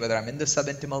lesion, whether I'm in the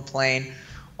subintimal plane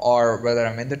or whether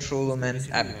I'm in the true lumen.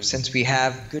 Since we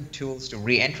have good tools to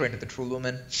re-enter into the true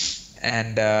lumen,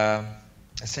 and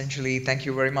essentially, thank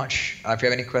you very much. If you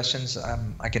have any questions,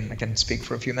 I can speak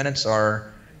for a few minutes,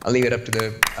 or I'll leave it up to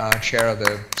the chair of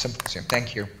the symposium.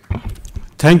 Thank you.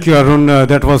 Thank you, Arun.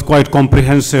 That was quite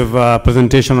comprehensive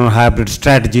presentation on hybrid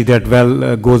strategy that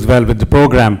goes well with the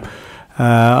program.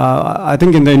 I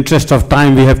think in the interest of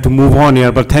time, we have to move on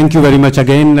here, but thank you very much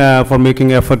again for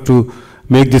making effort to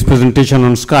make this presentation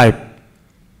on Skype.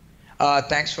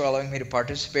 Thanks for allowing me to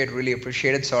participate. Really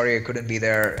appreciate it. Sorry I couldn't be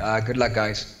there. Good luck,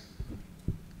 guys.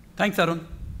 Thanks, Arun.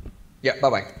 Yeah,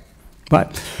 bye-bye. Bye.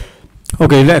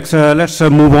 Okay, let's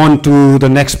move on to the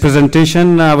next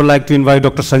presentation. I would like to invite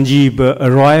Dr. Sanjeev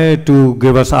Roy to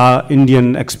give us our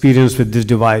Indian experience with this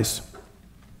device.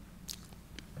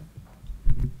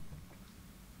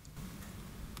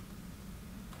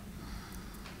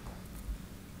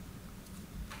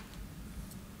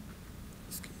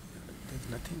 There's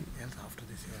nothing else after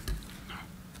this here. No.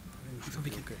 So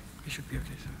we should be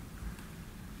okay, sir.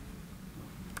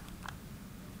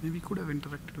 Maybe we could have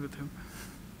interacted with him.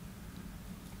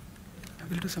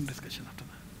 We'll do some discussion after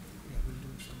that. Yeah, we'll do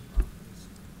some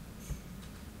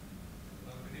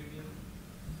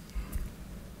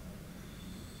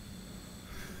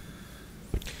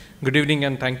Good evening,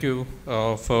 and thank you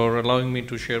for allowing me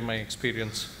to share my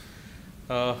experience.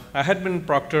 I had been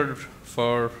proctored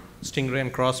for Stingray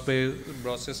and Crossbow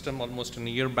system almost a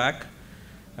year back,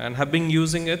 and have been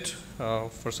using it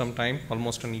for some time,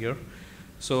 almost a year.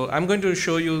 So I'm going to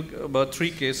show you about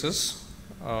 3 cases.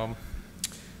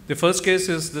 The first case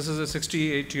is, this is a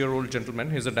 68-year-old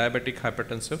gentleman. He's a diabetic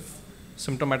hypertensive,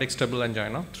 symptomatic stable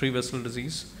angina, 3-vessel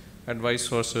disease, advised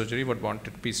for surgery but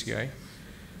wanted PCI.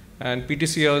 And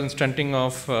PTCI and stenting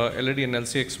of LED and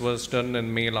LCX was done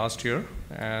in May last year.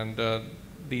 And the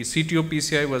CTO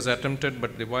PCI was attempted,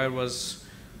 but the wire was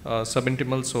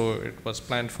subintimal, so it was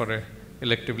planned for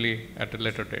electively at a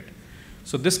later date.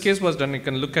 So this case was done. You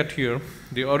can look at here.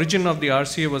 The origin of the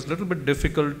RCA was a little bit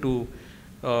difficult to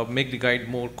make the guide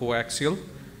more coaxial,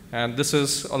 and this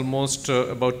is almost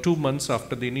about 2 months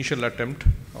after the initial attempt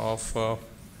of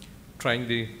trying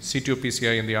the CTO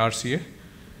PCI in the RCA.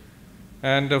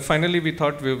 And finally we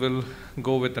thought we will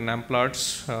go with an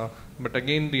Amplarts, but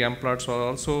again the Amplarts are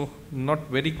also not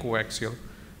very coaxial,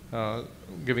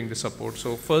 giving the support.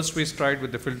 So first we tried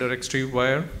with the filter extreme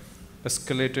wire,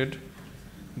 escalated.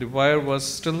 The wire was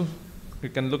still, you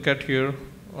can look at here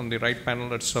on the right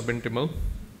panel, at subintimal.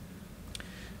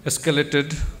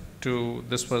 Escalated to,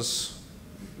 this was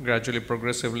gradually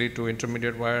progressively to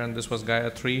intermediate wire, and this was Gaia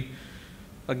 3.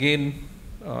 Again,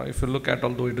 if you look at,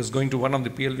 although it is going to one of the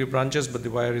PLV branches, but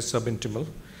the wire is subintimal.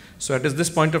 So at this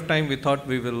point of time, we thought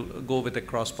we will go with a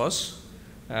crosspass.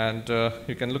 And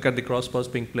you can look at the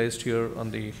crosspass being placed here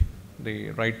on the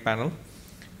right panel.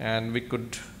 And we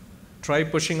could try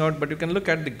pushing out, but you can look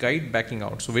at the guide backing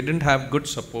out. So we didn't have good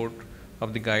support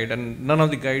of the guide, and none of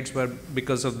the guides were,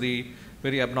 because of the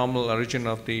very abnormal origin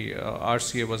of the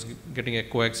RCA, was getting a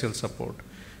coaxial support.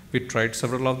 We tried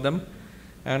several of them,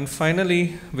 and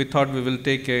finally we thought we will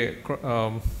take a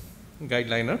guide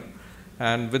liner,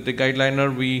 and with the guide liner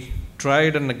we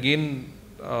tried, and again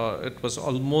it was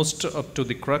almost up to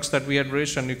the crux that we had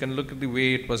reached, and you can look at the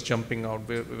way it was jumping out.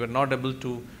 We were not able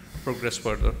to progress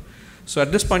further. So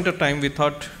at this point of time, we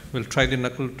thought we'll try the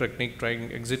knuckle technique,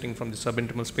 trying exiting from the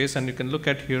subintimal space. And you can look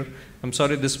at here, I'm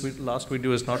sorry this last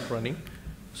video is not running.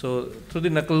 So through the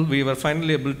knuckle, we were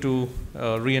finally able to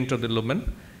re-enter the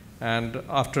lumen. And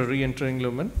after re-entering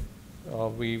lumen,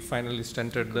 we finally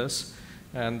stented this.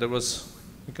 And there was,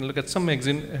 you can look at some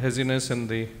haziness in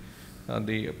the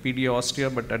PD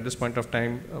ostia, but at this point of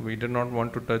time, we did not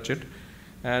want to touch it.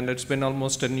 And it's been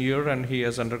almost a year, and he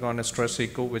has undergone a stress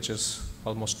echo, which is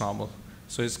almost normal.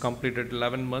 So he's completed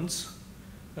 11 months.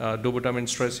 Dobutamine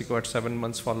stress echo at 7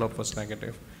 months, follow-up was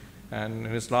negative. And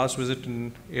in his last visit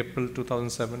in April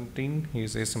 2017, he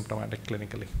is asymptomatic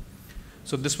clinically.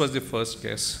 So this was the first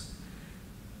case.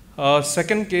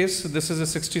 Second case, this is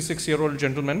a 66-year-old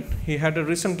gentleman. He had a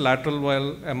recent lateral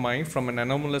wall MI from an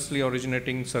anomalously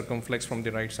originating circumflex from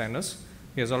the right sinus.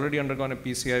 He has already undergone a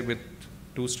PCI with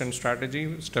 2-stent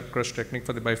strategy, step crush technique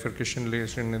for the bifurcation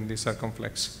lesion in the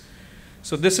circumflex.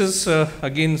 So this is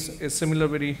again a similar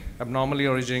very abnormally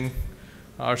originating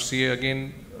RCA.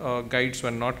 Again, guides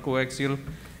were not coaxial.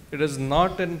 It is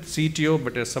not a CTO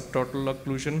but a subtotal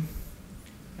occlusion,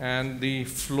 and the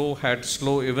flow had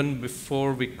slow even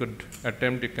before we could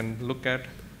attempt. You can look at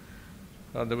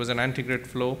there was an antegrade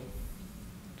flow,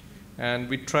 and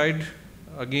we tried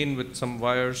again with some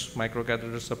wires,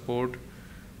 microcatheter support,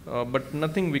 but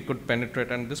nothing we could penetrate.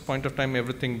 And at this point of time,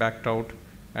 everything backed out,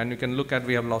 And you can look at,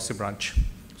 we have lossy branch.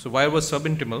 So wire was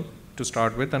subintimal to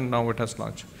start with, and now it has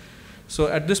launched. So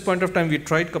at this point of time, we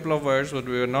tried a couple of wires, but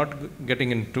we were not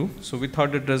getting into. So we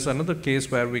thought it is another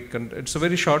case where we can, it's a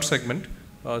very short segment,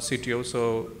 CTO.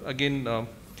 So again,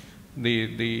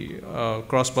 the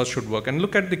crossbus should work. And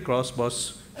look at the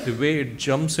crossbus, the way it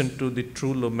jumps into the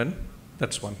true lumen.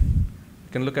 That's one.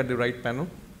 You can look at the right panel.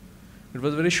 It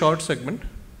was a very short segment,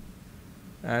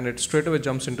 and it straight away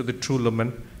jumps into the true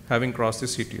lumen, having crossed the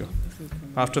CTO.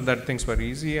 After that, things were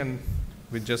easy, and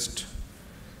we just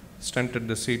stented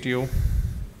the CTO.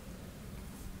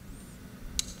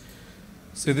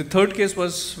 So the third case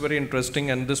was very interesting,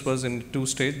 and this was in 2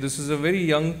 stages. This is a very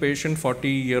young patient,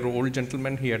 40-year-old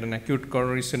gentleman. He had an acute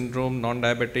coronary syndrome,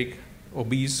 non-diabetic,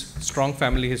 obese, strong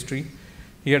family history.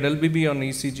 He had LBB on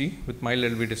ECG with mild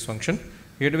LV dysfunction.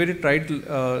 He had a very tight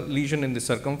lesion in the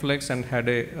circumflex and had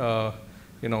a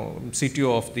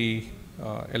CTO of the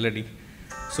LAD.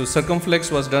 So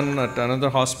circumflex was done at another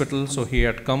hospital, so he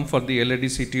had come for the LAD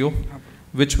CTO,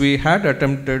 which we had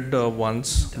attempted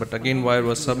once, but again wire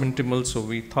was subintimal, so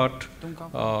we thought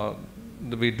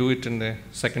we do it in the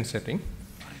second setting.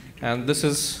 And this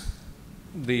is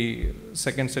the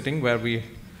second setting where we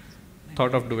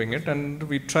thought of doing it, and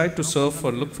we tried to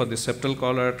look for the septal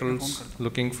collaterals,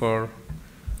 looking for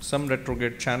some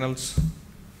retrograde channels,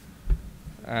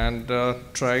 and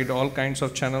tried all kinds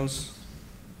of channels.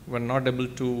 Were not able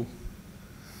to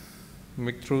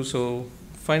make through, so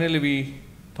finally we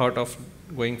thought of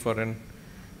going for an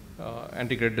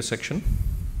antegrade dissection.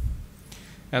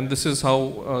 And this is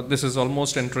how, this is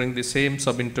almost entering the same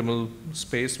subintimal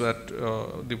space that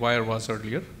the wire was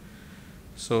earlier.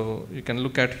 So you can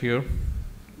look at here,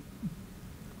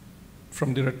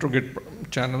 from the retrograde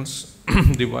channels,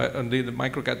 the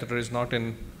microcatheter is not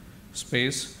in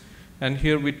space. And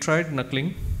here we tried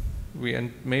knuckling. We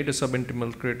made a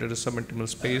subintimal, created a subintimal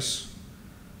space.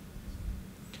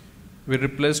 We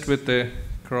replaced with a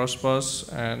crossbus,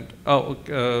 and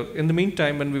in the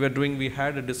meantime, when we were doing, we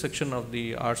had a dissection of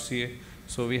the RCA,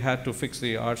 so we had to fix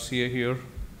the RCA here.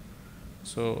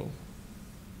 So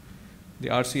the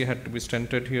RCA had to be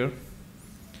stented here,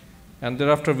 and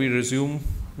thereafter we resume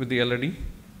with the LAD,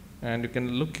 and you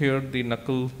can look here, the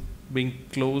knuckle being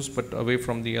closed but away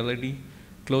from the LAD,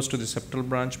 close to the septal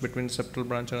branch, between septal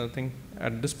branch and other thing.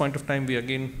 At this point of time, we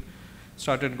again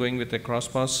started going with a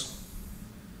crossbus.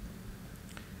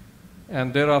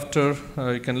 And thereafter,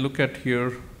 you can look at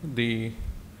here the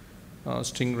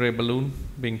stingray balloon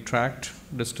being tracked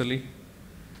distally.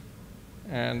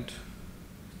 And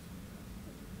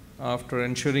after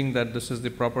ensuring that this is the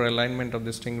proper alignment of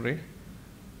the stingray,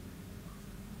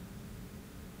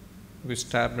 we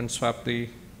stab and swap the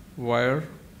wire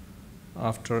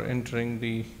after entering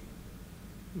the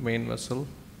main vessel.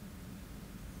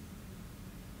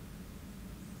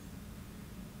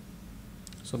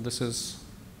 So this is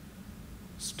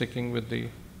sticking with the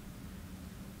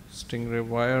stingray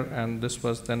wire, and this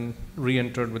was then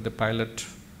re-entered with the pilot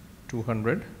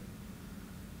 200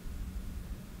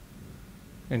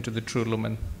 into the true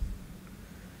lumen.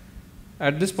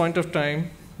 At this point of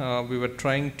time, we were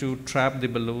trying to trap the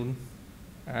balloon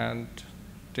and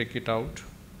take it out,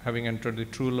 having entered the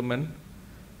true lumen.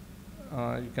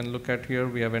 You can look at here,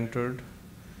 we have entered,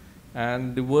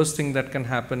 and the worst thing that can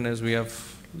happen is we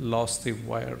have lost the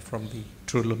wire from the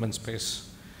true lumen space.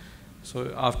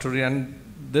 So and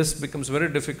this becomes very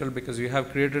difficult because you have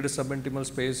created a subintimal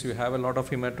space, you have a lot of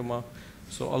hematoma,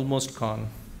 so almost gone.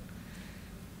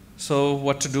 So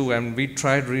what to do? And we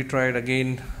retried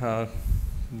again.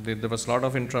 There was a lot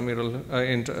of intramural,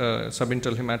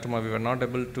 subintimal hematoma. We were not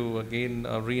able to again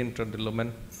re-enter the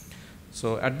lumen.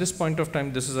 So at this point of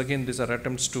time, these are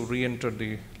attempts to re-enter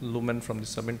the lumen from the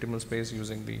subintimal space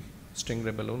using the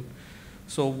stingray balloon.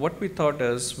 So what we thought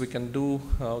is we can do,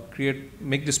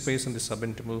 make the space in the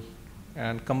subintimal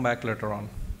and come back later on.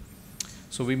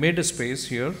 So we made a space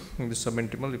here in the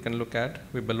subintimal. You can look at,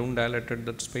 we balloon dilated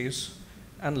that space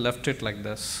and left it like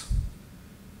this,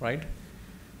 right?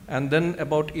 And then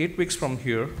about 8 weeks from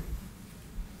here,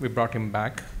 we brought him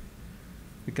back.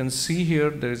 You can see here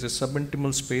there is a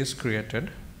subintimal space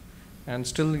created, and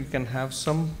still you can have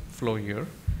some flow here.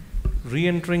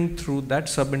 Re-entering through that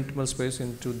subintimal space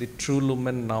into the true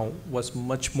lumen now was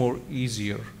much more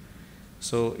easier.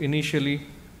 So initially,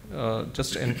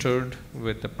 just entered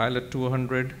with the pilot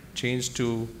 200, changed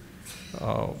to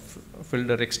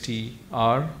filter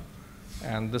XTR,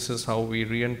 and this is how we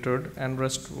re-entered, and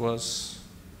rest was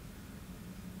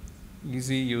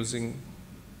easy using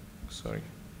 3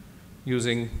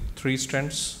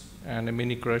 stents and a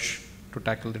mini crush to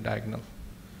tackle the diagonal.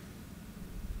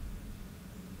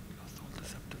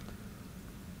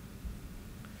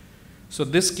 So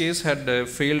this case had a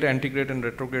failed antegrade and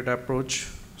retrograde approach,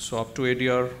 so up to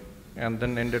ADR, and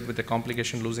then ended with a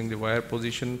complication losing the wire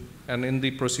position. And in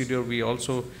the procedure, we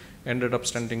also ended up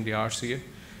stenting the RCA.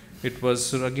 It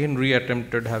was again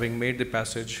reattempted, having made the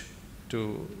passage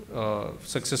to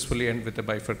successfully end with a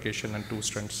bifurcation and 2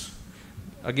 stents.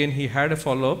 Again, he had a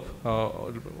follow-up,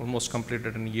 almost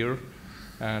completed in a year,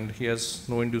 and he has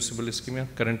no inducible ischemia,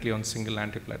 currently on single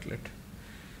antiplatelet.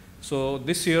 So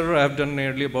this year, I have done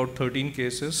nearly about 13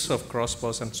 cases of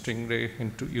crossbars and stingray,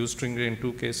 used stingray in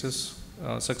 2 cases,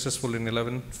 successful in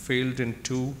 11, failed in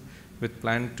 2, with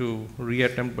plan to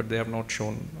reattempt, but they have not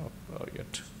shown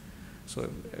yet. So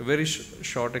a very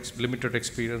short, limited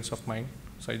experience of mine.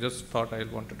 So I just thought I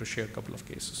wanted to share a couple of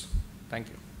cases. Thank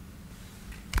you.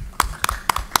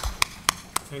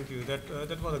 Thank you.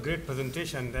 That was a great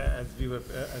presentation. As we were,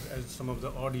 as some of the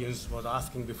audience was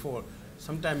asking before,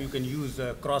 sometimes you can use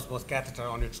a crossbars catheter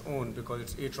on its own because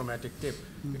it's atraumatic tip.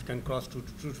 It can cross to.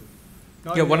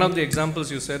 Now yeah, one of the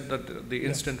examples you said that the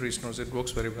instant restores, it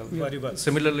works very well. Very well.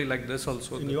 Similarly, like this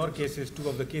also. In your cases, 2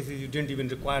 of the cases, you didn't even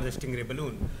require the stingray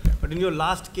balloon. But in your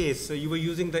last case, you were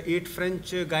using the 8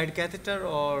 French guide catheter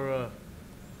or?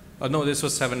 No, this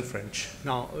was 7 French.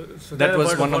 Now, so that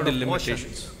was one of the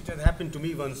limitations. It has happened to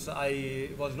me once. I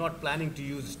was not planning to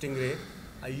use stingray.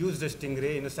 I used the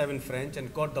stingray in a 7 French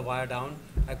and got the wire down.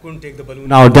 I couldn't take the balloon.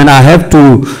 Now, then I have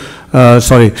to,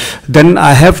 then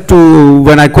I have to,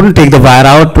 when I couldn't take the wire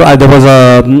out, there was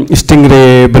a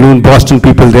stingray balloon, Boston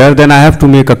people there. Then I have to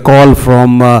make a call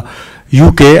from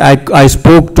UK. I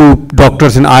spoke to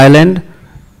doctors in Ireland,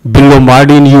 Bill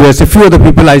Lombardi in US, a few other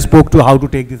people I spoke to how to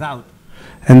take this out.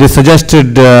 And they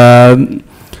suggested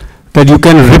that you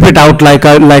can rip it out like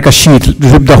a sheet,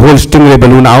 rip the whole stingray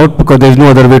balloon out because there is no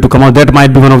other way to come out. That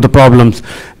might be one of the problems.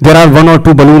 There are 1 or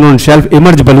 2 balloons on shelf.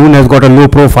 Emerge balloon has got a low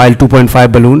profile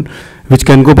 2.5 balloon which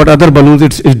can go, but other balloons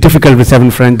it's difficult with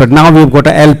 7 French. But now we've got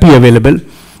a LP available,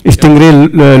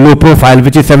 stingray low profile,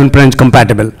 which is 7 French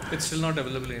compatible. It's still not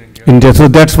available in India. So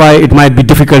that's why it might be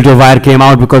difficult. Your wire came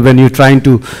out because when you're trying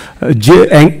to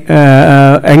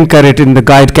anchor it in the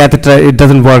guide catheter, it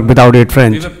doesn't work without 8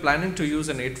 French. We were planning to use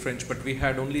an 8 French, but we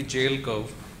had only jail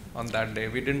curve on that day.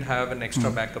 We didn't have an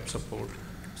extra backup support.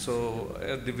 So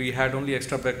we had only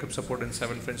extra backup support in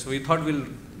 7 French. So we thought we'll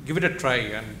give it a try,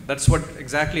 and that's what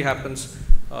exactly happens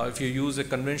if you use a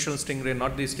conventional stingray,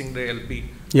 not the stingray LP,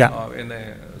 in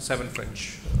a 7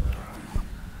 French.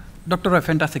 Dr.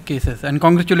 Fantastic cases, and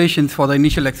congratulations for the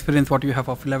initial experience what you have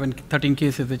of 13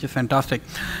 cases, which is fantastic.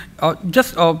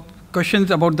 Just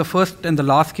questions about the first and the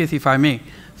last case, if I may.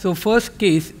 So first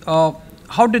case,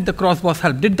 how did the crossbars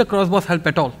help? Did the crossbars help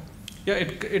at all? Yeah,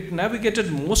 it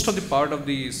navigated most of the part of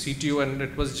the CTO, and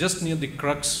it was just near the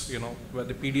crux, where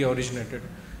the PD originated,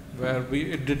 where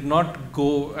it did not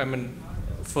go,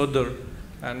 further.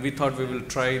 And we thought we will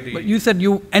try the... But you said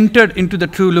you entered into the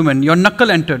true lumen. Your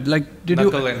knuckle entered. Like, did you...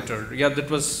 Knuckle entered. Yeah,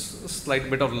 that was a slight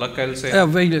bit of luck, I'll say. Yeah,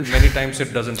 many times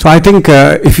it doesn't. So I think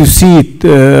if you see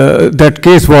that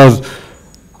case was,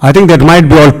 I think that might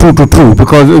be all true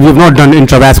because we've not done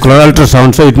intravascular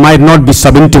ultrasound, so it might not be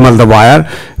subintimal, the wire.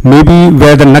 Maybe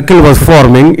where the knuckle was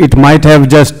forming, it might have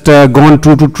just gone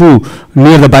true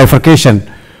near the bifurcation.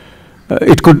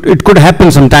 It could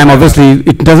happen sometime. Obviously,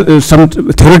 it does.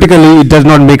 Theoretically, it does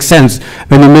not make sense.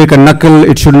 When you make a knuckle,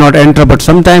 it should not enter. But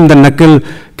sometimes the knuckle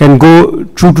can go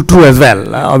true as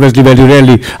well. Obviously, very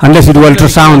rarely, unless you do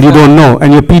ultrasound, you don't know.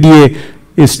 And your PDA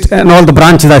is, and all the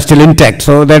branches are still intact.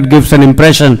 So that gives an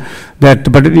impression that.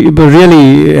 But it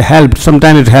really helps.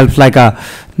 Sometimes it helps like a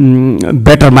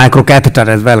better microcatheter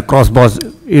as well.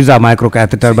 Crossbars is a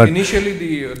microcatheter, but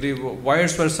initially the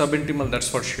wires were subintimal, that's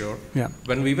for sure. Yeah.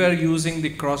 When we were using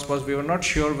the crossbars, we were not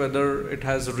sure whether it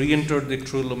has re-entered the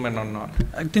true lumen or not.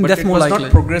 I think that's more likely. But it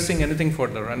was not progressing anything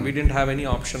further, and we didn't have any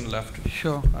option left.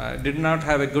 Sure. Did not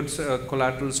have a good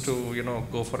collaterals to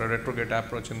go for a retrograde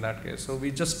approach in that case. So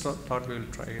we just thought we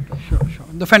will try it. Sure.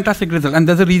 The fantastic result, and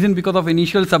there's a reason because of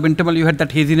initial subintimal you had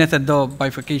that haziness at the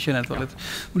bifurcation as well.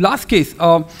 Last case.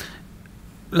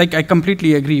 Like I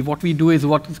completely agree. What we do is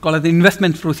what is called as the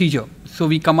investment procedure. So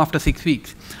we come after 6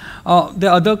 weeks. There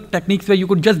are other techniques where you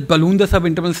could just balloon the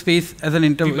subintimal space as an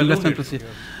investment procedure.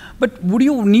 Yeah. But would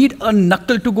you need a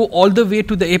knuckle to go all the way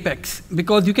to the apex?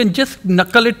 Because you can just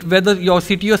knuckle it whether your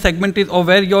CTO segment is or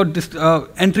where your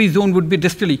entry zone would be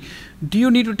distally. do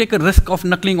you need to take a risk of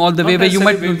knuckling all the way where you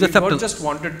might lose the septal? We just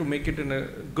wanted to make it in a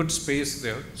good space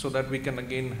there so that we can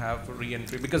again have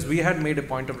re-entry, because we had made a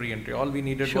point of re-entry. All we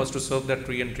needed was to serve that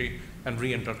re-entry and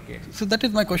re-enter again. So that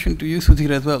is my question to you, Sudhir,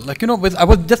 as well. Like,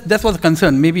 that was a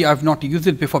concern. Maybe I've not used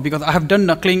it before because I have done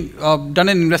knuckling, done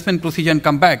an investment procedure and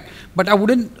come back. But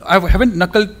I haven't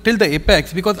knuckled till the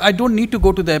apex because I don't need to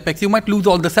go to the apex. You might lose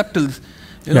all the septals.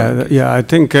 Yeah, I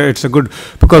think it's a good,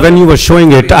 because when you were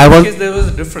showing it, in this case there was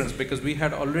a difference because we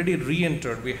had already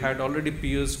re-entered, we had already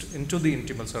pierced into the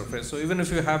intimal surface. So even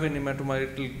if you have an hematoma,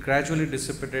 it will gradually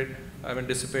dissipate and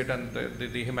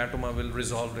the hematoma will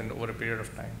resolve over a period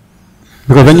of time.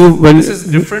 Because this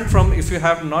is different from if you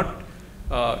have not,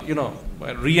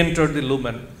 re-entered the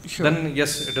lumen, then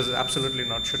yes, it is absolutely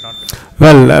not, should not be.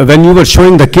 Well, when you were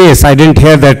showing the case, I didn't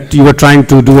hear that you were trying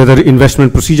to do another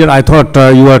investment procedure. I thought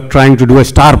you were trying to do a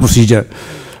star procedure.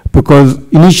 Because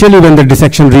initially when the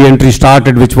dissection re-entry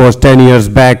started, which was 10 years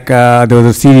back, there was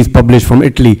a series published from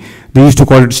Italy. They used to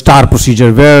call it star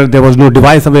procedure, where there was no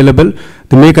device available.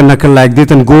 They make a knuckle like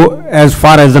this and go as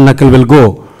far as the knuckle will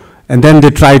go. And then they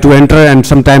try to enter, and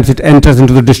sometimes it enters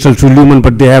into the distal true lumen,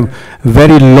 but they have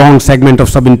very long segment of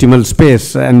subintimal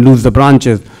space and lose the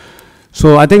branches.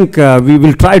 So I think we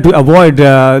will try to avoid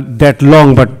that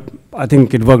long, but I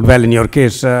think it worked well in your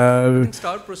case. I think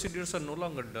star procedures are no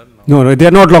longer done now. No, they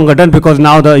are not longer done because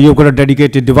now you've got a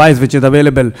dedicated device which is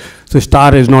available. So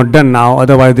star is not done now.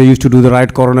 Otherwise, they used to do the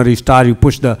right coronary star. You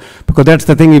push because that's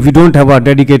the thing. If you don't have a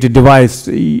dedicated device,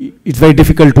 it's very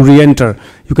difficult to re-enter.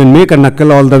 You can make a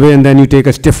knuckle all the way, and then you take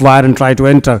a stiff wire and try to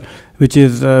enter, which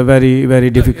is very, very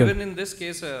difficult. Even in this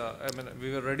case,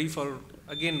 we were ready for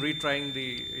again retrying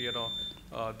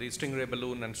the stingray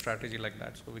balloon and strategy like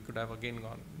that, so we could have again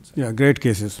gone. Yeah, great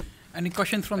cases. Any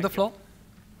questions from the floor?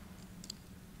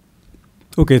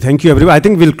 Okay, thank you everyone. I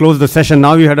think we'll close the session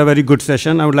now. You had a very good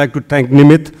session. I would like to thank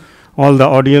Nimit, all the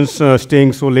audience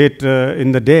staying so late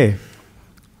in the day.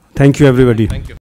 Thank you everybody. Thank you.